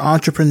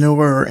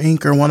Entrepreneur or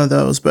Inc. or one of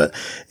those, but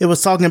it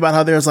was talking about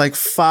how there's like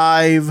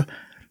 5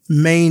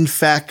 main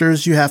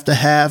factors you have to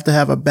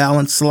have a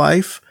balanced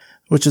life,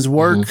 which is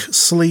work,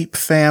 sleep,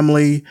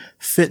 family,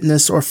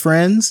 fitness, or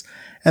friends.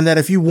 And that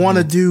if you want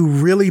to do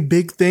really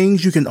big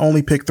things, you can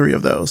only pick 3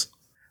 of those.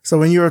 So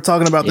when you were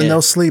talking about the no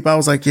sleep, I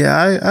was like,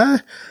 yeah,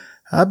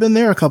 I've been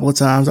there a couple of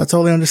times. I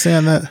totally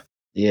understand that.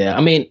 Yeah.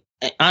 I mean,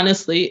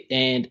 honestly,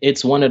 and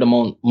it's one of the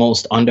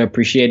most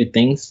underappreciated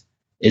things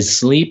is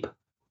sleep,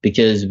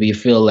 because we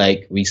feel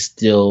like we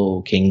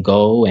still can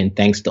go, and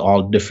thanks to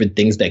all different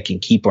things that can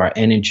keep our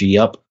energy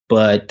up.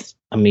 But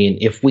I mean,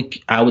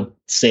 I would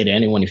say to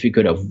anyone, if you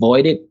could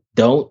avoid it,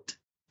 don't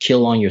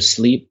kill on your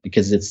sleep,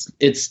 because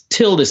it's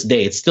till this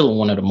day, it's still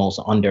one of the most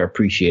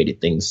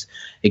underappreciated things.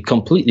 It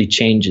completely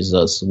changes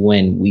us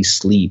when we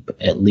sleep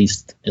at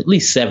least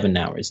 7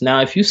 hours.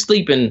 Now, if you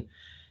sleep in,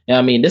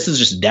 I mean, this is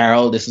just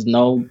Darold. This is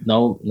no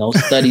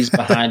studies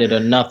behind it or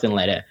nothing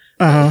like that.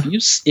 Uh-huh.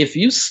 If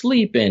you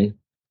sleep in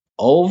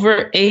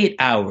over 8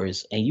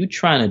 hours and you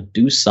trying to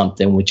do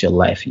something with your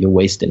life, you're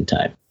wasting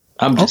time.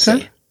 I'm just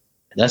saying.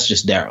 That's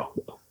just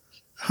Darold.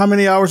 How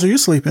many hours are you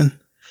sleeping?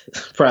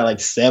 Probably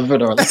like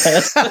 7 or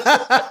less. But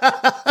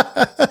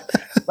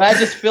I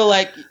just feel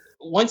like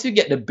once you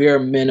get the bare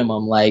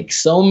minimum, like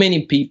so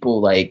many people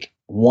like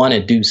want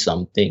to do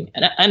something,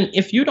 and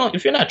if you're not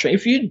trained,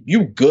 if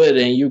you're good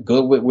and you're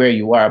good with where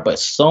you are, but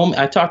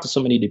I talk to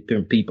so many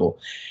different people,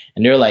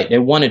 and they're like, they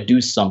want to do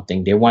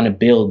something, they want to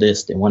build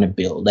this, they want to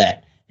build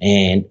that,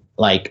 and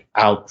like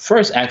I'll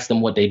first ask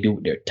them what they do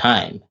with their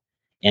time,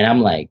 and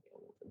I'm like,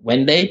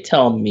 when they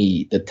tell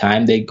me the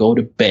time they go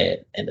to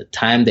bed and the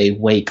time they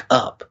wake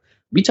up,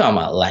 we talking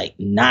about like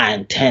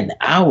 9-10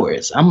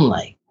 hours. I'm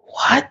like,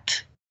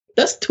 what?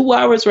 That's 2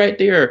 hours right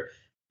there.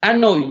 I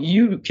know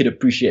you could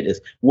appreciate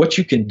this. What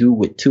you can do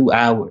with 2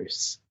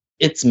 hours.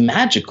 It's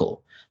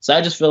magical. So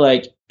I just feel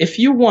like if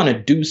you want to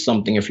do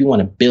something, if you want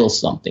to build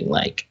something,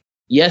 like,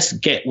 yes,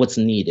 get what's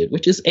needed,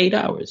 which is 8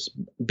 hours.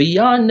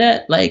 Beyond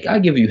that, like,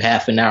 I'll give you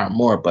half an hour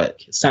more, but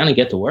it's time to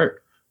get to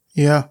work.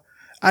 Yeah.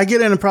 I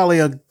get in probably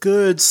a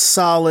good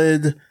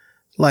solid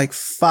like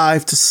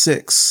 5 to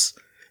 6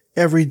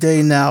 every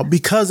day now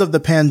because of the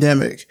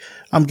pandemic.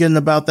 I'm getting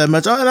about that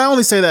much. And I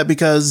only say that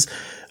because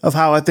of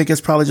how I think it's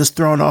probably just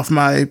thrown off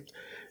my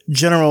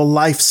general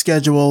life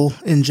schedule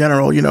in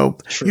general. You know,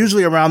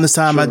 usually around this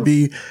time I'd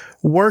be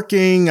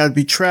working, I'd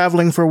be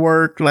traveling for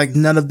work. Like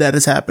none of that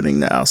is happening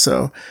now.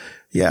 So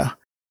yeah.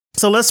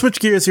 So let's switch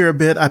gears here a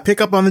bit. I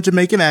pick up on the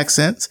Jamaican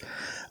accent.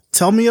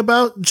 Tell me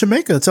about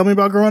Jamaica. Tell me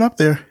about growing up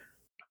there.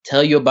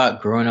 Tell you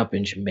about growing up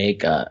in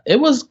Jamaica. It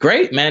was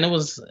great, man. It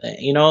was,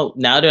 you know,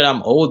 now that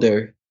I'm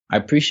older, I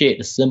appreciate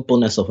the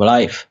simpleness of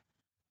life.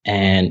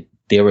 And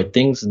there were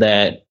things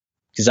that,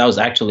 because I was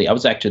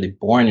actually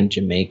born in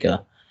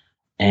Jamaica,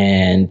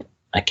 and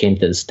I came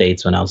to the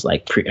States when I was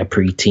like a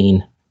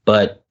preteen,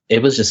 but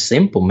it was just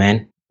simple,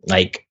 man.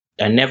 Like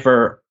I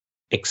never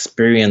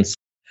experienced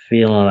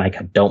feeling like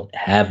I don't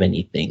have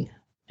anything.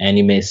 And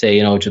you may say,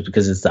 you know, just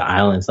because it's the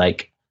islands,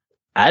 like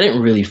I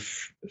didn't really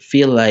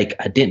feel like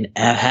I didn't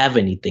have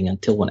anything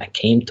until when I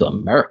came to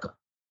America.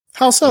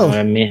 How so? You know what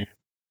I mean?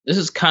 This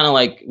is kind of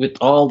like with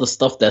all the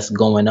stuff that's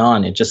going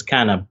on, it just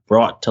kind of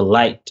brought to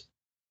light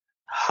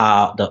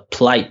how the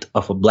plight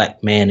of a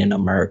black man in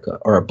America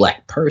or a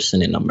black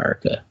person in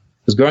America.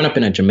 Because growing up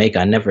in Jamaica,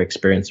 I never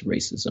experienced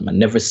racism. I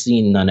never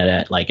seen none of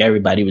that. Like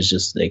everybody was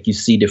just like, you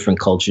see different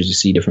cultures, you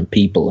see different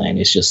people, and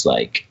it's just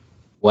like,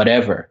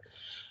 whatever.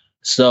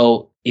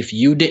 So if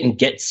you didn't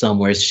get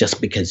somewhere, it's just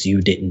because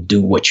you didn't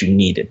do what you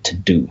needed to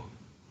do.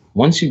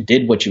 Once you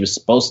did what you were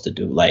supposed to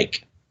do,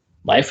 like,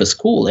 life is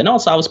cool. And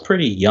also, I was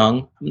pretty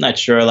young. I'm not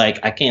sure, like,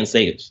 I can't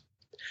say it's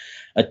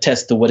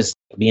attest to what it's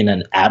like being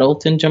an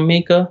adult in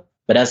Jamaica.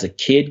 But as a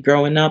kid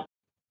growing up,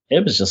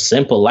 it was just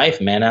simple life,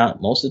 man.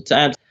 Most of the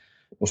time,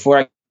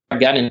 before I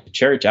got into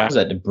church, I was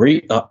at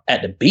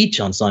the beach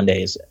on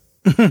Sundays.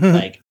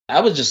 Like, I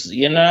was just,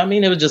 you know what I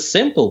mean? It was just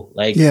simple.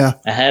 Like, yeah.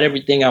 I had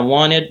everything I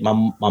wanted. My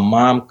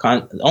mom,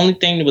 the only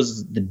thing that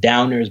was the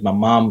downer is my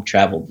mom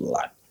traveled a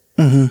lot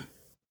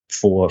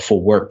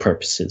for work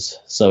purposes.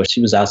 So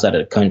she was outside of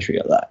the country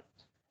a lot.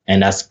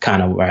 And that's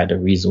kind of the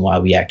reason why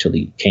we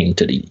actually came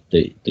to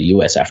the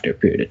U.S. after a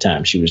period of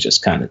time. She was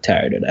just kind of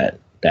tired of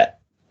that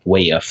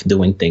way of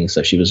doing things.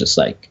 So she was just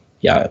like,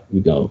 yeah,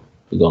 we're going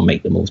to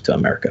make the move to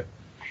America.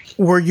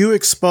 Were you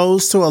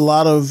exposed to a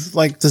lot of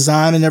like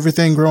design and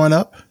everything growing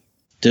up?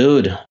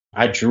 Dude,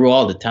 I drew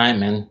all the time,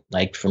 man.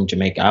 Like, from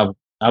Jamaica,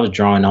 I was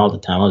drawing all the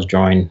time. I was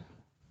drawing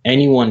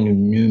anyone who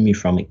knew me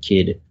from a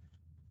kid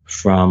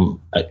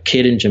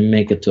in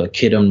Jamaica to a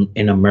kid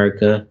in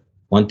America.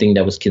 One thing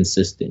that was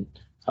consistent,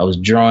 I was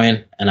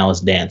drawing and I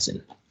was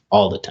dancing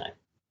all the time.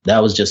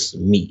 That was just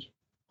me,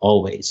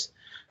 always.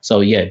 So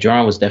yeah,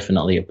 drawing was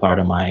definitely a part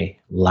of my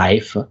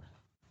life for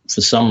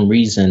some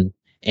reason.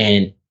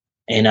 And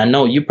I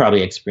know you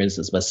probably experienced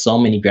this, but so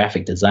many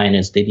graphic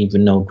designers didn't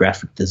even know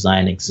graphic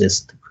design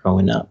exists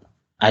growing up.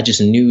 I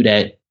just knew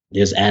that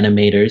there's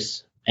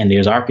animators and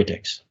there's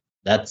architects.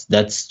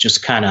 That's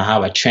just kind of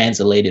how I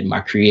translated my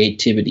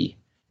creativity.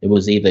 It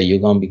was either you're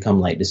going to become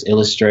like this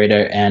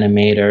illustrator,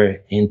 animator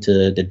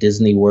into the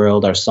Disney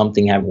world or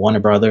something, have Warner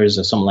Brothers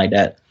or something like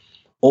that,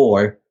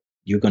 or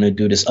you're going to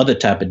do this other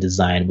type of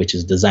design, which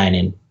is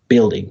designing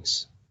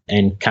buildings.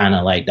 And kind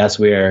of like that's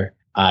where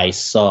I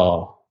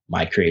saw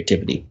my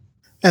creativity.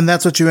 And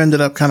that's what you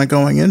ended up kind of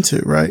going into,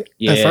 right?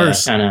 Yeah, at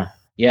first.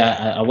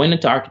 I went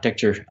into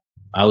architecture.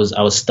 I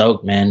was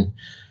stoked, man.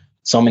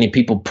 So many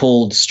people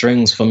pulled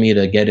strings for me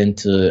to get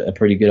into a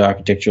pretty good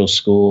architectural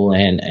school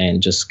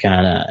and just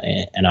kind of,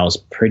 and I was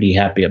pretty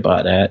happy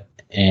about that.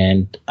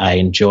 And I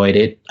enjoyed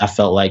it. I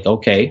felt like,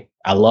 okay,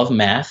 I love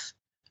math.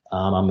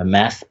 I'm a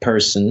math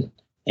person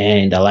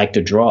and I like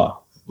to draw.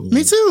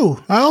 Me too.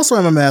 I also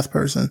am a math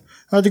person.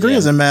 My degree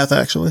is in math,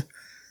 actually.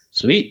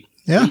 Sweet.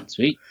 Yeah.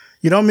 Sweet.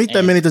 You don't meet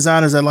that many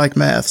designers that like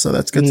math, so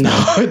that's good to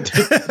know.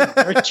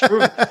 They're true.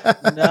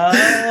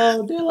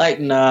 No, they're like,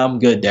 nah, I'm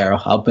good, Daryl.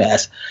 I'll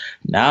pass.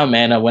 Nah,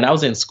 man, when I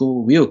was in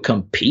school, we would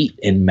compete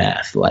in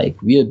math.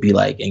 Like, we would be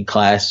like in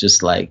class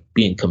just like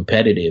being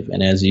competitive.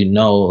 And as you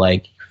know,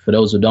 like, for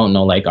those who don't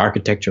know, like,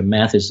 architecture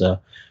math is a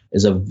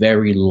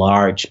very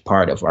large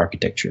part of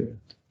architecture.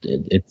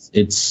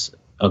 It's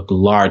a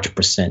large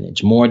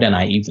percentage, more than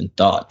I even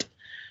thought.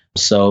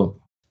 So,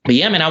 but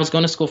yeah, man, I was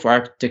going to school for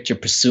architecture,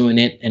 pursuing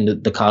it.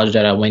 And the college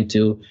that I went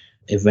to,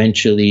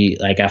 eventually,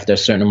 like, after a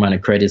certain amount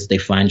of credits, they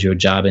find you a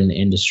job in the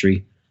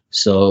industry.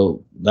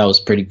 So that was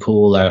pretty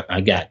cool.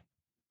 I got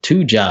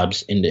 2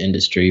 jobs in the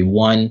industry.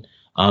 One,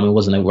 it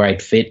wasn't a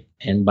right fit.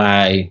 And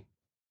by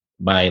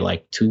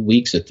like 2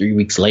 weeks or 3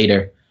 weeks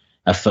later,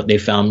 they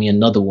found me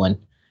another one.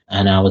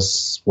 And I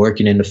was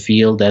working in the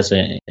field as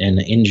an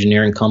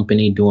engineering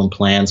company, doing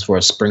plans for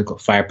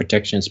fire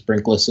protection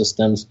sprinkler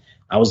systems.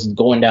 I was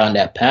going down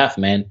that path,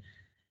 man.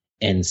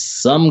 And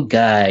this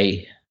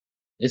guy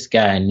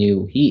I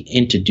knew, he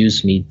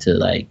introduced me to,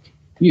 like,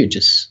 we were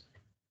just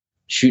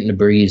shooting the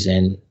breeze,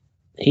 and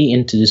he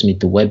introduced me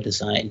to web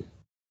design.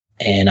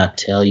 And I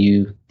tell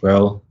you,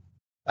 bro,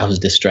 I was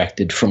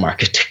distracted from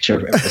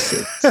architecture ever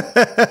since.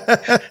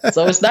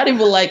 So it's not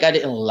even like I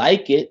didn't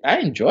like it. I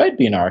enjoyed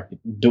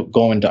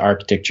going to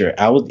architecture.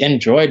 I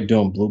enjoyed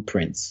doing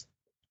blueprints.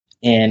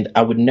 And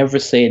I would never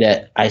say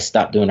that I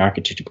stopped doing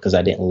architecture because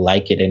I didn't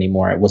like it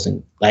anymore. It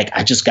wasn't like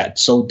I just got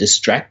so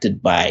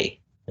distracted by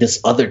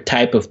this other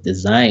type of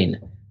design,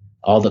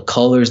 all the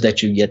colors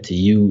that you get to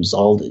use,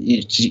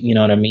 you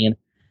know what I mean?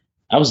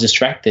 I was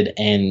distracted,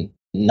 and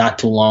not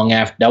too long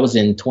after, that was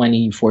in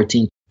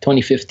 2014,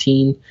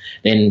 2015.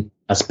 Then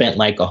I spent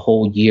like a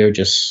whole year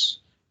just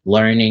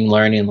learning.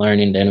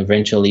 Then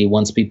eventually,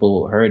 once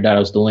people heard that I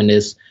was doing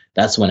this,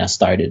 that's when I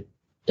started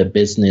the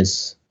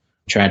business,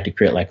 trying to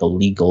create like a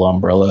legal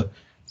umbrella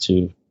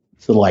to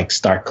like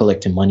start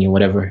collecting money or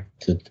whatever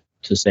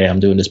to say I'm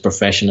doing this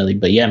professionally.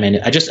 But yeah, man,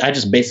 I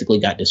just basically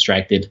got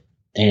distracted,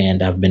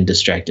 and I've been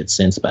distracted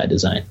since by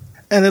design.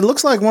 And it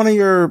looks like one of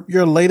your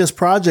latest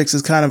projects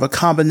is kind of a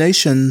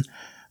combination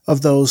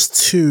of those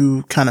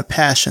 2 kind of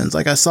passions.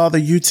 Like, I saw the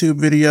YouTube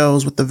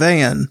videos with the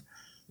van.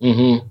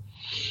 Mm-hmm.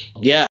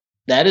 Yeah,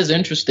 that is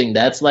interesting.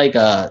 That's like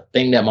a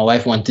thing that my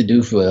wife wanted to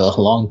do for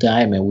a long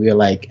time. And we were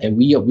like, and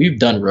we've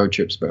done road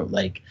trips, bro.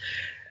 Like,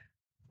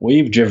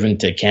 we've driven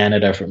to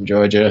Canada from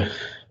Georgia.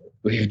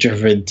 We've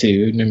driven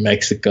to New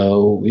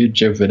Mexico. We've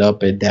driven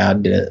up and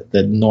down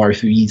the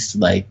Northeast.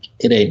 Like,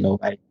 it ain't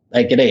nobody.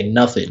 Like, it ain't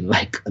nothing.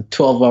 Like, a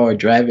 12-hour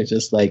drive is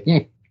just like,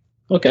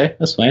 okay,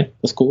 that's fine.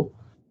 That's cool.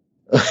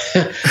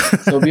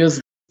 So we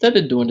instead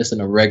of doing this in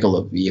a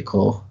regular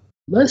vehicle,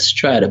 let's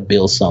try to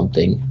build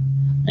something.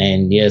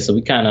 And yeah,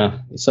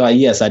 so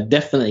yes, I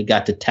definitely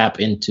got to tap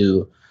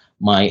into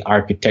my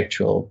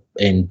architectural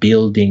and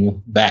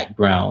building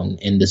background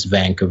in this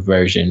van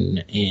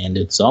conversion, and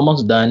it's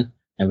almost done.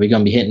 And we're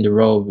gonna be hitting the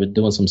road. We're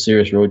doing some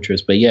serious road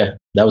trips, but yeah,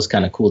 that was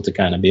kind of cool to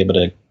kind of be able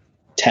to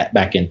tap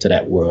back into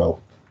that world.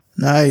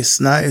 Nice,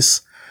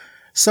 nice.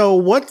 So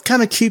what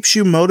kind of keeps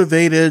you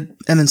motivated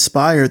and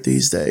inspired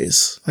these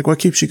days? Like, what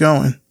keeps you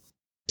going?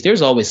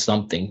 There's always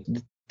something.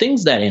 The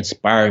things that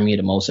inspire me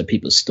the most are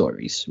people's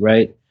stories,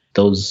 right?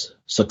 Those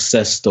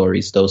success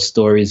stories, those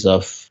stories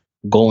of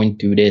going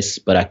through this,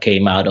 but I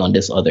came out on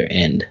this other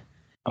end.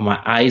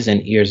 My eyes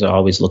and ears are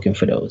always looking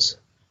for those.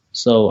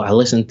 So I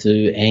listen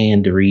to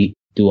and read,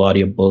 do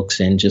audiobooks,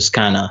 and just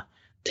kind of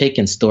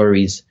taking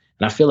stories.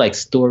 And I feel like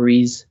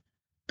stories,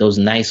 those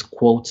nice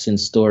quotes in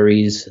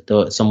stories,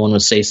 someone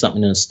would say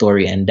something in a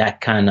story, and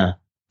that kind of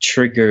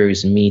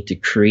triggers me to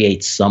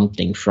create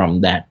something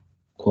from that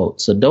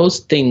quote. So those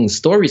things,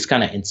 stories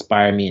kind of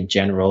inspire me in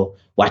general.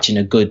 Watching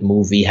a good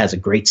movie has a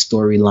great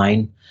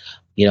storyline,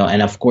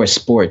 and of course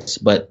sports.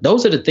 But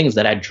those are the things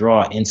that I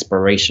draw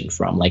inspiration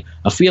from. Like,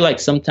 I feel like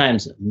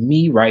sometimes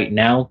me right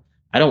now,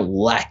 I don't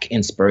lack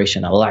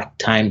inspiration. I lack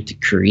time to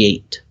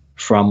create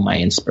from my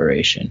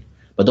inspiration.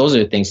 But those are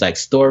the things like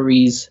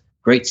stories,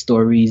 great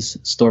stories,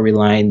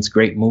 storylines,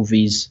 great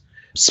movies,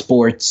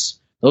 sports.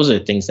 Those are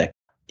the things that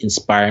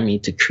inspire me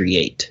to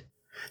create.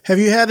 Have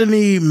you had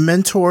any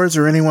mentors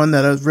or anyone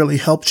that has really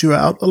helped you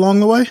out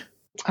along the way?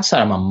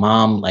 Outside of my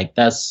mom, like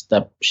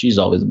she's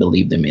always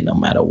believed in me no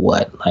matter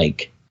what.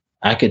 Like,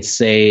 I could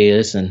say,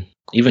 listen,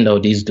 even though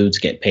these dudes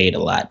get paid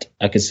a lot,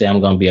 I could say I'm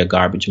going to be a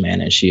garbage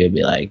man, and she'll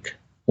be like,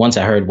 once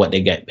I heard what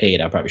they get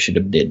paid, I probably should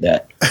have did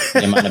that.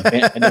 The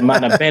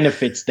amount of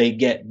benefits they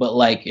get. But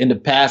like in the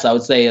past, I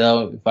would say,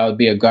 if I would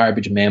be a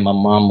garbage man, my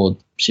mom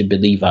should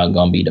believe I'm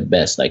going to be the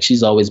best. Like,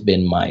 she's always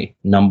been my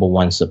number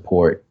one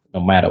support,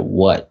 no matter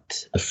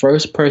what. The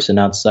first person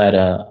outside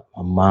of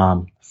my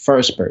mom,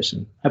 I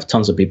have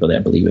tons of people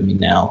that believe in me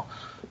now.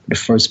 The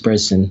first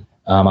person,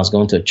 I was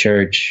going to a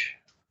church.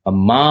 My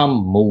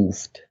mom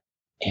moved.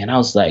 And I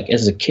was like,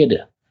 as a kid,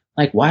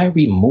 like, why are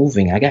we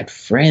moving? I got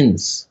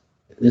friends.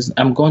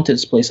 I'm going to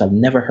this place I've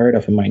never heard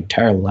of in my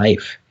entire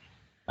life.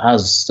 I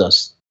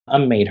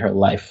made her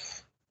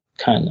life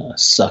kind of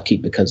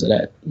sucky because of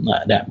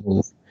that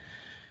move.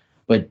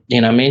 But,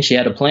 she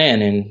had a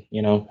plan, and,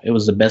 it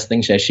was the best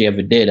thing that she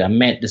ever did. I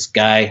met this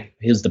guy.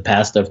 He was the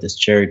pastor of this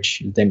church.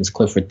 His name is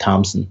Clifford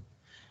Thompson.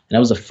 And I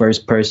was the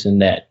first person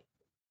that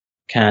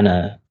kind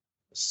of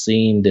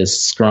seen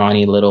this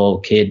scrawny little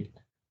kid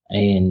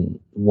and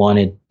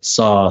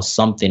saw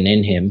something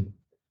in him,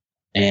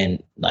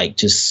 and like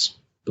just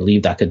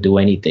believed I could do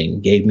anything.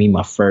 Gave me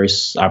my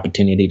first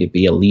opportunity to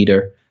be a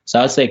leader. So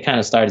I would say it kind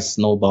of started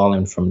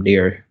snowballing from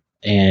there.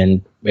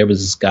 And there was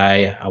this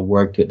guy I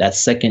worked with. That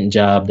second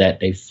job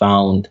that they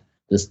found,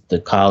 the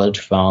college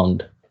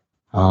found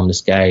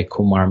this guy,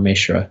 Kumar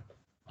Mishra,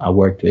 I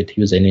worked with.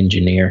 He was an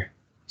engineer,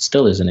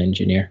 still is an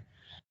engineer.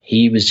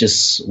 He was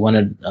just one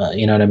of,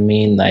 you know what I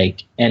mean?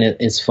 Like, and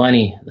it's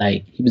funny,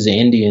 like, he was an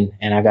Indian,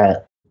 and I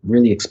got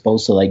really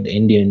exposed to like the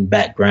Indian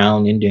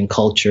background, Indian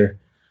culture.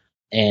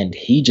 And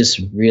he just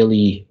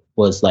really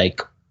was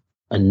like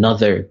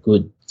another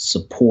good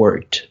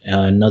support,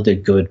 another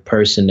good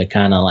person to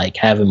kind of like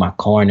have in my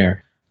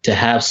corner, to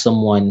have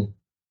someone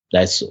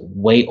that's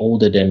way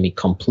older than me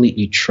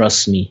completely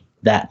trust me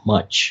that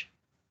much,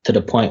 to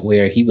the point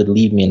where he would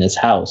leave me in his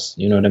house.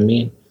 You know what I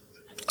mean?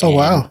 Oh,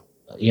 wow.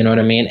 You know what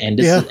I mean? And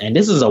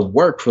this is a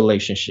work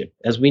relationship.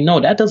 As we know,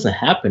 that doesn't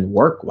happen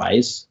work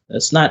wise.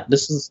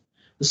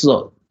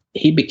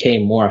 He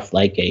became more of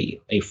like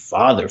a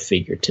father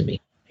figure to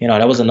me.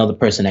 That was another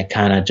person that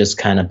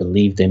kind of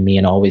believed in me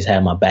and always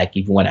had my back,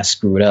 even when I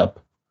screwed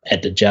up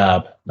at the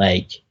job.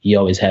 Like, he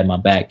always had my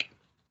back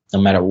no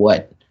matter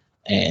what.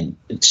 And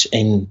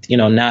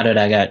now that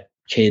I got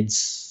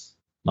kids,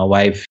 my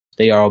wife,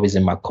 they are always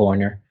in my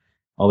corner,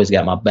 always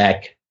got my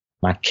back.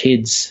 My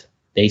kids,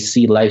 they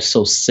see life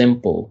so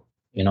simple,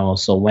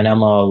 so when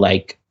I'm all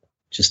like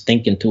just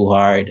thinking too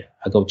hard,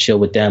 I go chill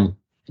with them,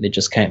 and it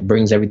just kind of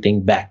brings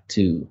everything back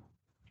to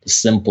the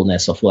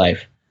simpleness of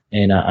life.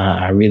 And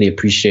I really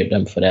appreciate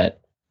them for that.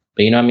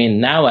 But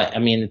now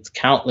it's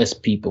countless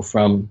people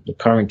from the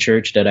current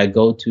church that I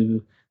go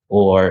to,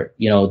 or,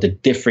 the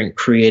different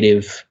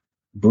creative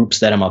groups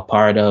that I'm a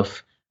part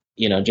of,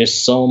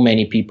 just so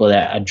many people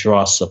that I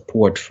draw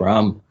support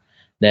from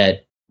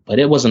that. But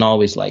it wasn't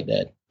always like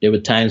that. There were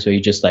times where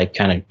you just like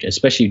kind of,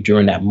 especially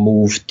during that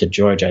move to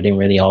Georgia, I didn't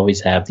really always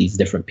have these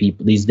different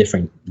people, these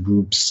different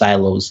groups,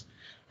 silos.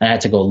 I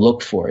had to go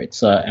look for it.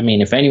 So,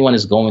 if anyone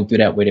is going through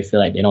that where they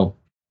feel like they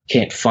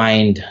can't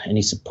find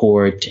any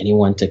support,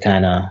 anyone to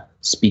kind of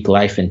speak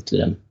life into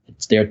them,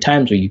 there are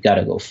times where you got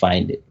to go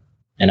find it.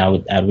 And I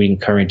would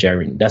encourage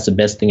everyone. That's the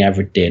best thing I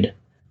ever did,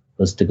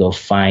 was to go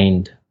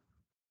find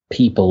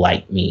people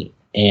like me.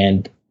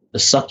 And the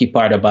sucky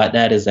part about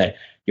that is that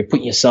you're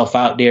putting yourself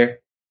out there,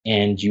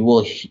 and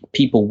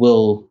people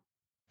will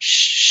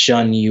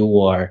shun you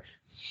or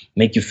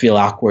make you feel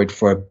awkward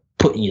for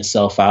putting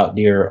yourself out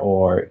there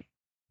or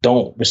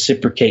don't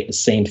reciprocate the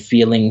same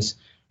feelings.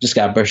 Just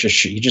got to brush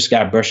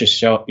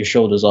your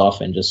shoulders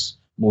off and just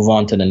move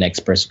on to the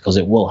next person, because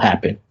it will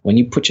happen. When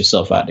you put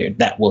yourself out there,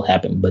 that will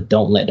happen. But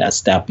don't let that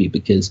stop you,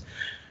 because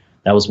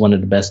that was one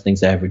of the best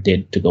things I ever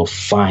did, to go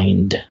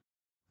find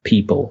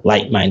people,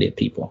 like-minded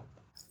people.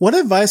 What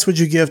advice would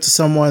you give to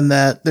someone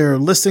that they're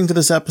listening to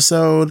this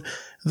episode,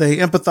 they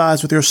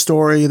empathize with your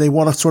story, they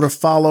want to sort of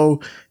follow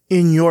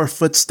in your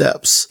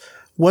footsteps?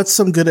 What's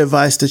some good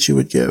advice that you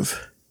would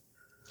give?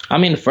 I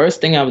mean, the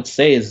first thing I would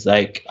say is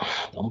like,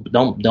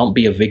 don't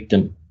be a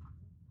victim.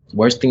 The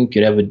worst thing you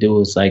could ever do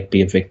is like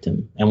be a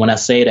victim. And when I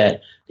say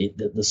that,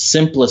 the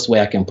simplest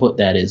way I can put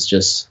that is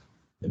just,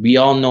 we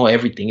all know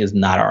everything is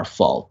not our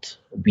fault.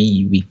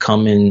 We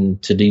come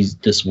into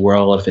this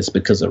world, if it's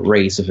because of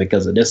race, if it's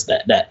because of this,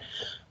 that.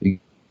 You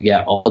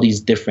got all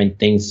these different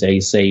things they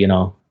say,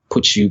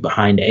 puts you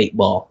behind the 8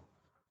 ball.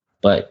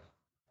 But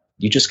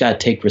you just got to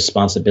take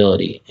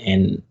responsibility.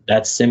 And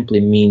that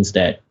simply means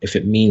that if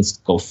it means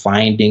go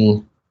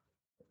finding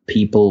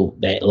people,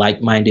 that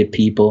like-minded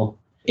people,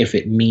 if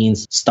it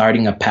means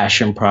starting a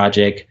passion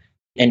project.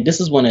 And this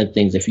is one of the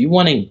things, if you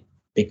want to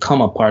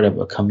become a part of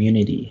a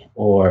community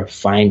or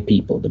find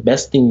people, the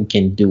best thing you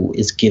can do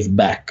is give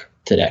back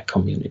to that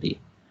community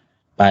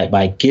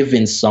by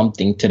giving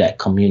something to that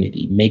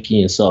community, making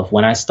yourself.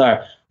 When I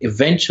start,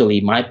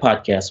 eventually my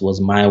podcast was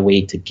my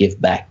way to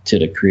give back to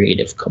the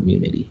creative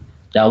community.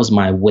 That was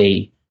my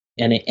way.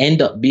 And it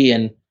ended up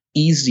being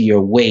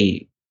easier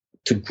way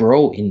to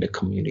grow in the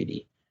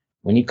community.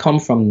 When you come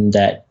from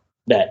that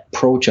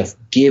approach of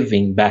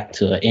giving back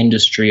to an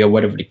industry or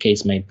whatever the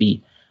case may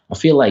be, I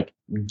feel like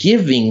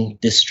giving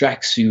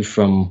distracts you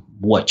from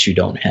what you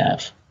don't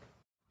have.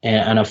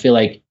 And I feel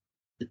like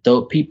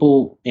though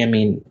people,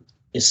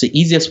 it's the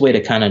easiest way to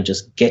kind of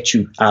just get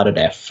you out of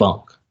that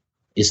funk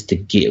is to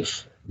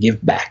give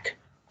back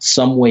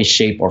some way,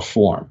 shape or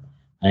form.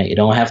 It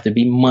don't have to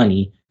be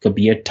money. It could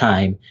be your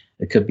time.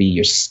 It could be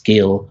your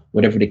skill,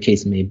 whatever the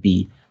case may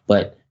be.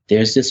 But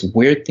there's this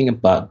weird thing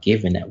about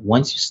giving that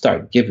once you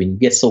start giving, you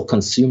get so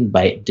consumed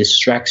by it,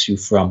 distracts you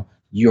from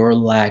your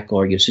lack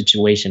or your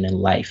situation in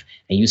life.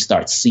 And you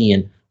start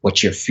seeing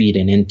what you're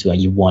feeding into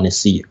and you want to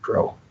see it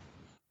grow.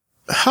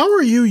 How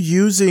are you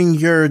using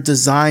your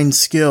design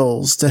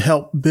skills to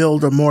help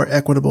build a more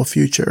equitable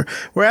future?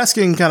 We're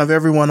asking kind of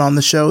everyone on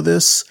the show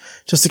this,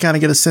 just to kind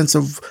of get a sense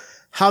of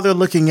how they're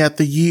looking at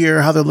the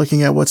year, how they're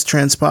looking at what's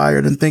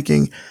transpired and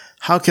thinking,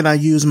 how can I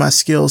use my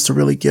skills to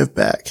really give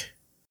back?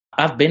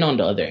 I've been on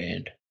the other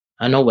end.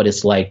 I know what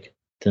it's like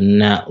to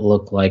not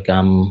look like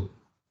I'm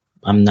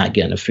not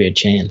getting a fair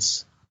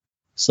chance.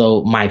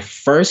 So my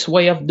first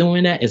way of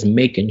doing that is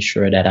making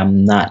sure that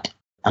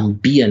I'm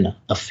being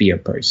a fair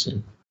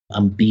person.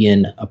 I'm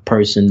being a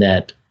person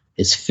that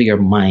is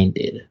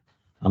fair-minded.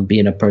 I'm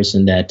being a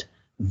person that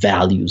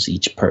values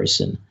each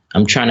person.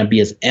 I'm trying to be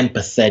as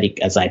empathetic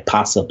as I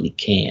possibly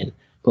can,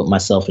 put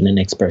myself in the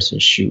next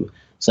person's shoe.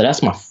 So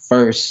that's my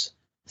first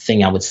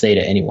thing I would say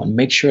to anyone.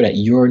 Make sure that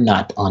you're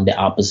not on the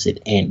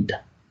opposite end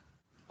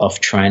of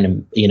trying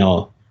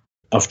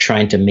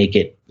to make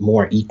it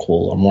more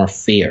equal or more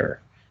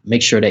fair.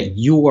 Make sure that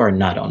you are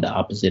not on the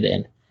opposite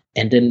end.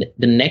 And then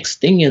the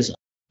next thing is,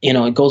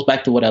 it goes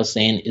back to what I was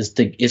saying, is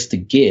to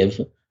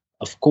give,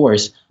 of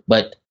course,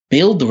 but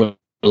build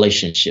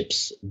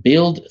relationships,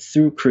 build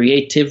through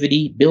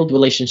creativity, build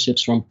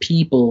relationships from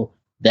people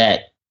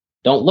that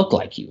don't look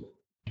like you,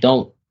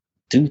 don't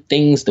do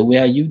things the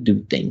way you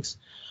do things.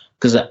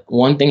 Because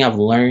one thing I've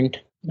learned,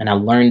 and I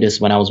learned this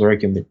when I was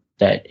working with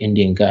that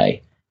Indian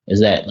guy,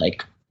 is that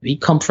like we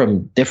come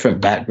from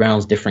different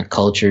backgrounds, different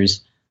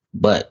cultures,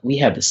 but we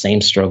have the same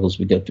struggles.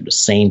 We go through the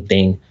same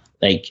thing.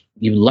 Like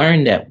you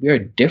learn that we're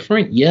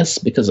different, yes,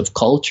 because of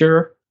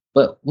culture,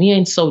 but we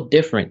ain't so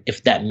different,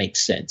 if that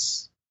makes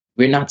sense.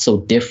 We're not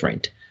so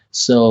different.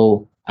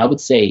 So I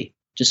would say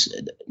just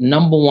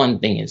number one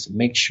thing is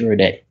make sure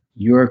that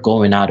you're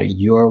going out of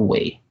your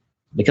way,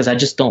 because I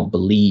don't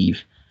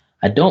believe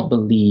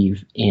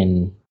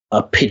in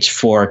a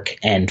pitchfork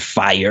and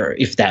fire,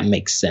 if that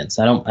makes sense.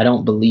 I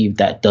don't believe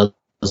that does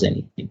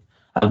anything.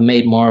 I've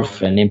made more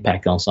of an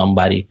impact on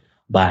somebody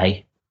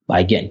by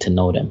getting to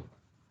know them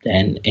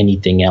than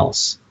anything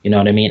else. You know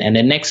what I mean? And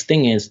the next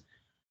thing is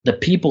the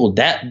people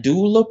that do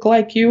look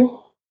like you,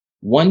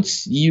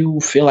 once you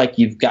feel like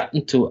you've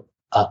gotten to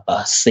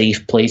a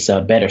safe place,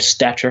 a better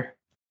stature,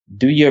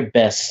 do your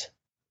best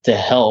to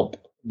help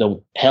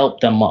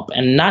them up.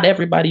 And not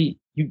everybody,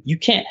 you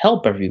can't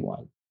help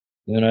everyone.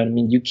 You know what I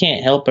mean? You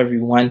can't help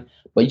everyone,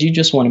 but you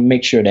just want to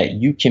make sure that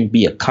you can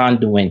be a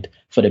conduit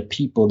for the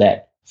people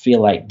that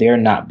feel like they're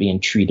not being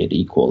treated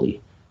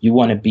equally. You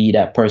want to be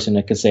that person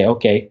that can say,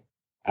 okay,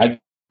 I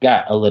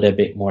got a little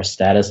bit more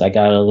status. I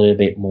got a little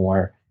bit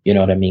more,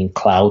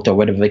 clout or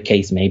whatever the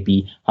case may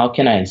be. How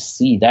can I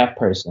see that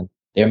person?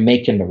 They're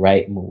making the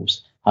right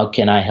moves. How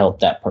can I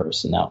help that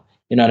person out?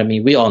 You know what I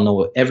mean? We all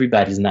know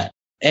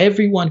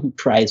everyone who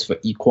tries for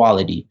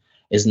equality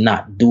is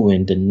not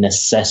doing the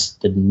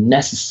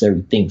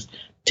necessary things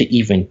to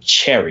even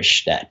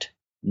cherish that.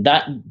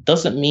 That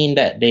doesn't mean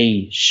that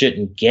they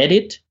shouldn't get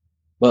it,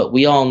 but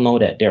we all know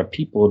that there are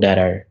people that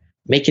are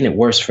making it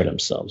worse for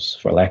themselves,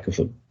 for lack of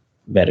a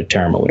better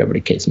term or whatever the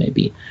case may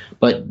be.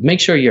 But make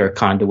sure you're a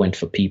conduit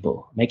for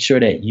people. Make sure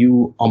that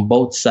you, on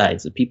both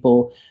sides, the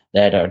people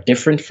that are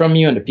different from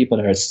you and the people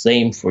that are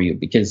same for you,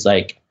 because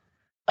like,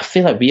 I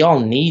feel like we all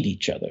need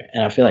each other.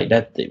 And I feel like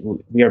that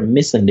we are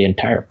missing the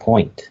entire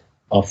point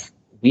of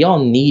we all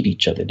need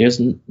each other.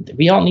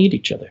 We all need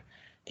each other.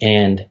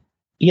 And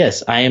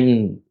yes, I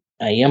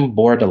am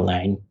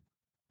borderline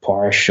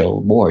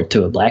partial more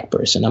to a Black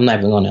person. I'm not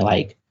even going to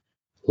like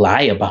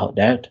lie about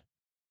that.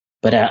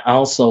 But I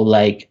also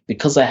like,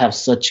 because I have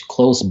such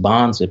close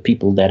bonds with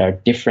people that are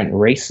different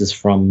races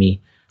from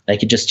me,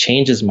 like it just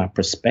changes my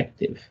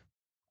perspective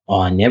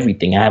on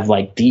everything. I have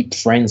like deep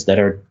friends that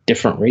are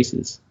different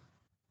races.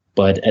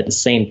 But at the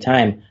same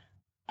time,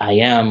 I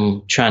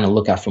am trying to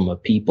look out for my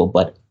people,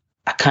 but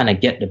I kind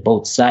of get to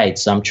both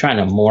sides. So I'm trying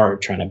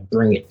to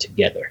bring it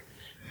together.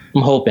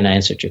 I'm hoping I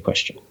answered your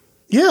question.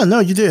 Yeah, no,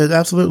 you did.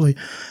 Absolutely.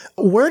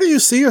 Where do you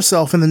see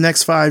yourself in the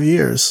next 5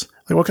 years?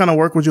 Like, what kind of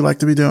work would you like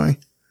to be doing?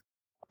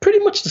 Pretty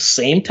much the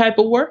same type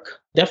of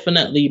work.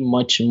 Definitely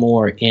much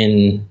more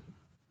in,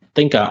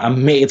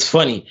 it's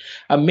funny.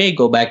 I may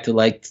go back to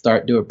like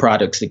start doing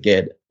products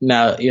again.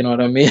 Now, you know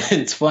what I mean?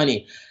 It's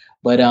funny,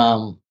 but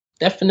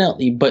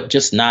definitely, but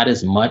just not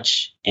as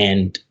much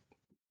and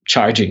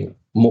charging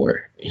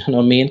more, you know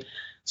what I mean?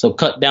 So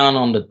cut down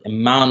on the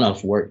amount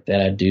of work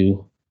that I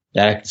do,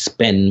 that I can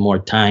spend more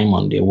time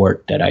on the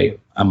work that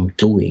I'm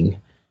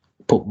doing,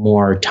 put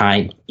more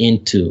time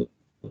into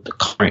the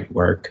current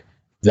work,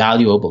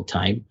 valuable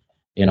time,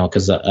 you know,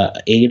 because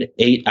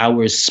 8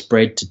 hours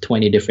spread to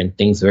 20 different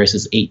things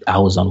versus 8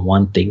 hours on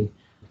one thing,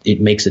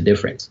 it makes a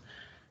difference.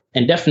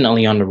 And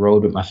definitely on the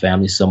road with my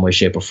family, some way,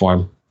 shape, or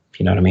form,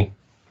 you know what I mean?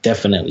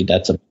 Definitely,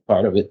 that's a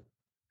part of it.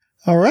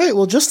 All right.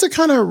 Well, just to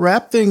kind of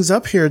wrap things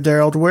up here,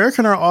 Darold, where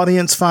can our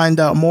audience find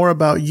out more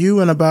about you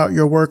and about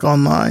your work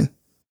online?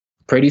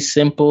 Pretty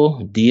simple.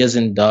 D as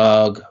in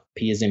dog,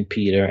 P as in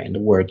Peter, and the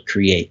word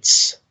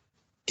creates.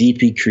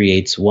 DP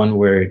Creates, one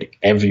word,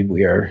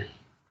 everywhere.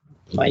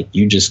 Like,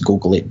 you just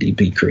Google it,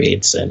 DP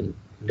Creates, and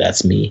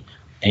that's me.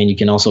 And you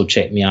can also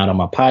check me out on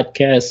my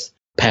podcast,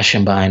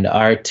 Passion Behind the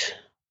Art.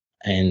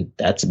 And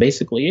that's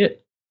basically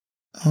it.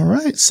 All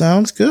right.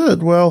 Sounds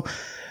good. Well,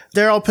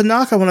 Darold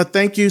Pinnock, I want to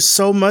thank you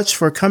so much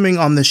for coming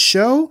on the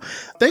show.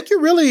 Thank you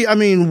really,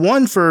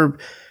 one, for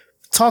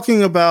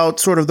talking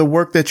about sort of the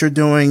work that you're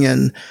doing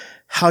and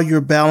how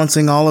you're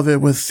balancing all of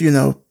it with,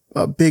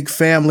 a big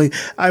family.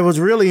 I was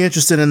really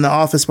interested in the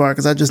office part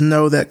because I just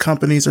know that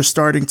companies are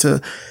starting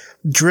to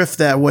drift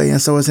that way. And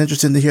so it's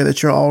interesting to hear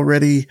that you're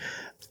already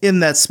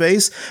in that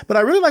space. But I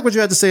really like what you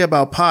had to say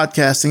about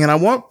podcasting. And I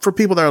want for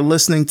people that are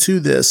listening to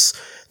this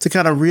to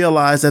kind of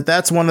realize that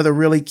that's one of the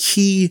really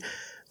key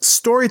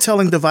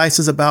storytelling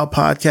devices about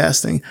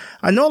podcasting.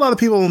 I know a lot of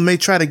people may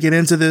try to get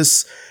into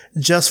this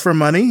just for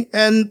money.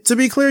 And to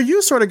be clear,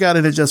 you sort of got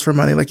in it just for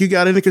money. Like, you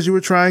got in it because you were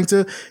trying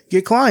to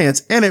get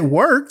clients, and it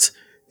worked.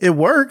 It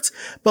worked,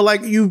 but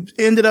like, you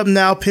ended up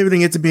now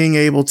pivoting it to being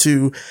able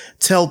to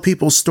tell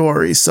people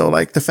stories. So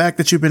like, the fact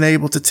that you've been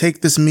able to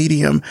take this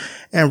medium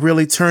and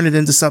really turn it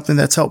into something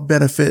that's helped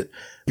benefit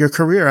your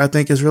career, I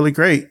think is really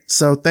great.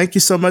 So thank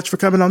you so much for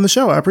coming on the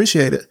show. I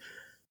appreciate it.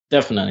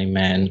 Definitely,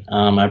 man.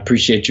 I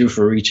appreciate you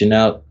for reaching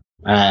out.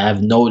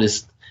 I've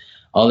noticed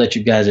all that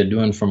you guys are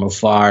doing from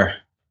afar,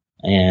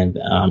 and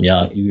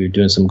you're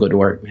doing some good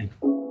work, man.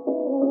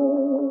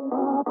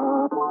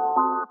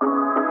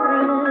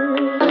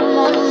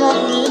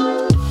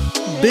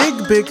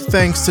 Big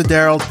thanks to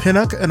Darold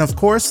Pinnock, and of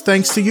course,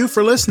 thanks to you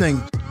for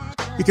listening.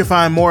 You can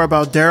find more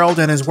about Darold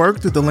and his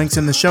work through the links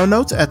in the show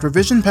notes at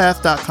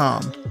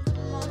revisionpath.com.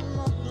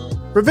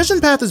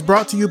 Revision Path is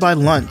brought to you by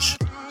Lunch,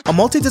 a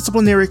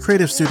multidisciplinary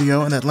creative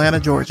studio in Atlanta,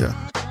 Georgia.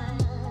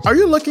 Are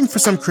you looking for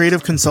some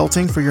creative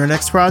consulting for your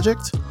next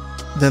project?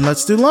 Then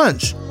let's do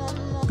lunch.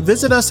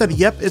 Visit us at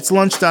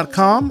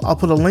yepitslunch.com. I'll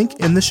put a link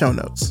in the show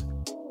notes.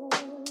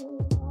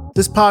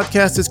 This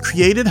podcast is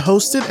created,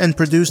 hosted, and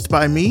produced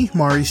by me,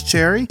 Maurice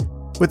Cherry,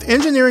 with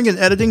engineering and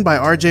editing by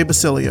RJ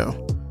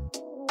Basilio.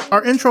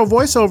 Our intro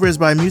voiceover is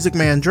by Music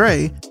Man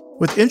Dre,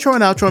 with intro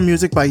and outro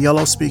music by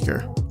Yellow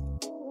Speaker.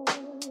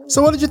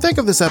 So what did you think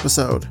of this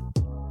episode?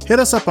 Hit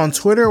us up on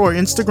Twitter or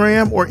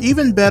Instagram, or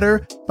even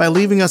better, by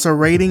leaving us a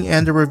rating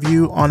and a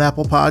review on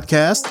Apple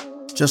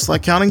Podcasts, just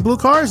like Counting Blue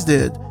Cars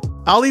did.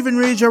 I'll even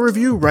read your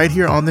review right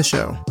here on the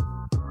show.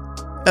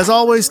 As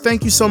always,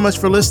 thank you so much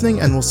for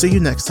listening, and we'll see you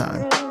next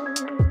time.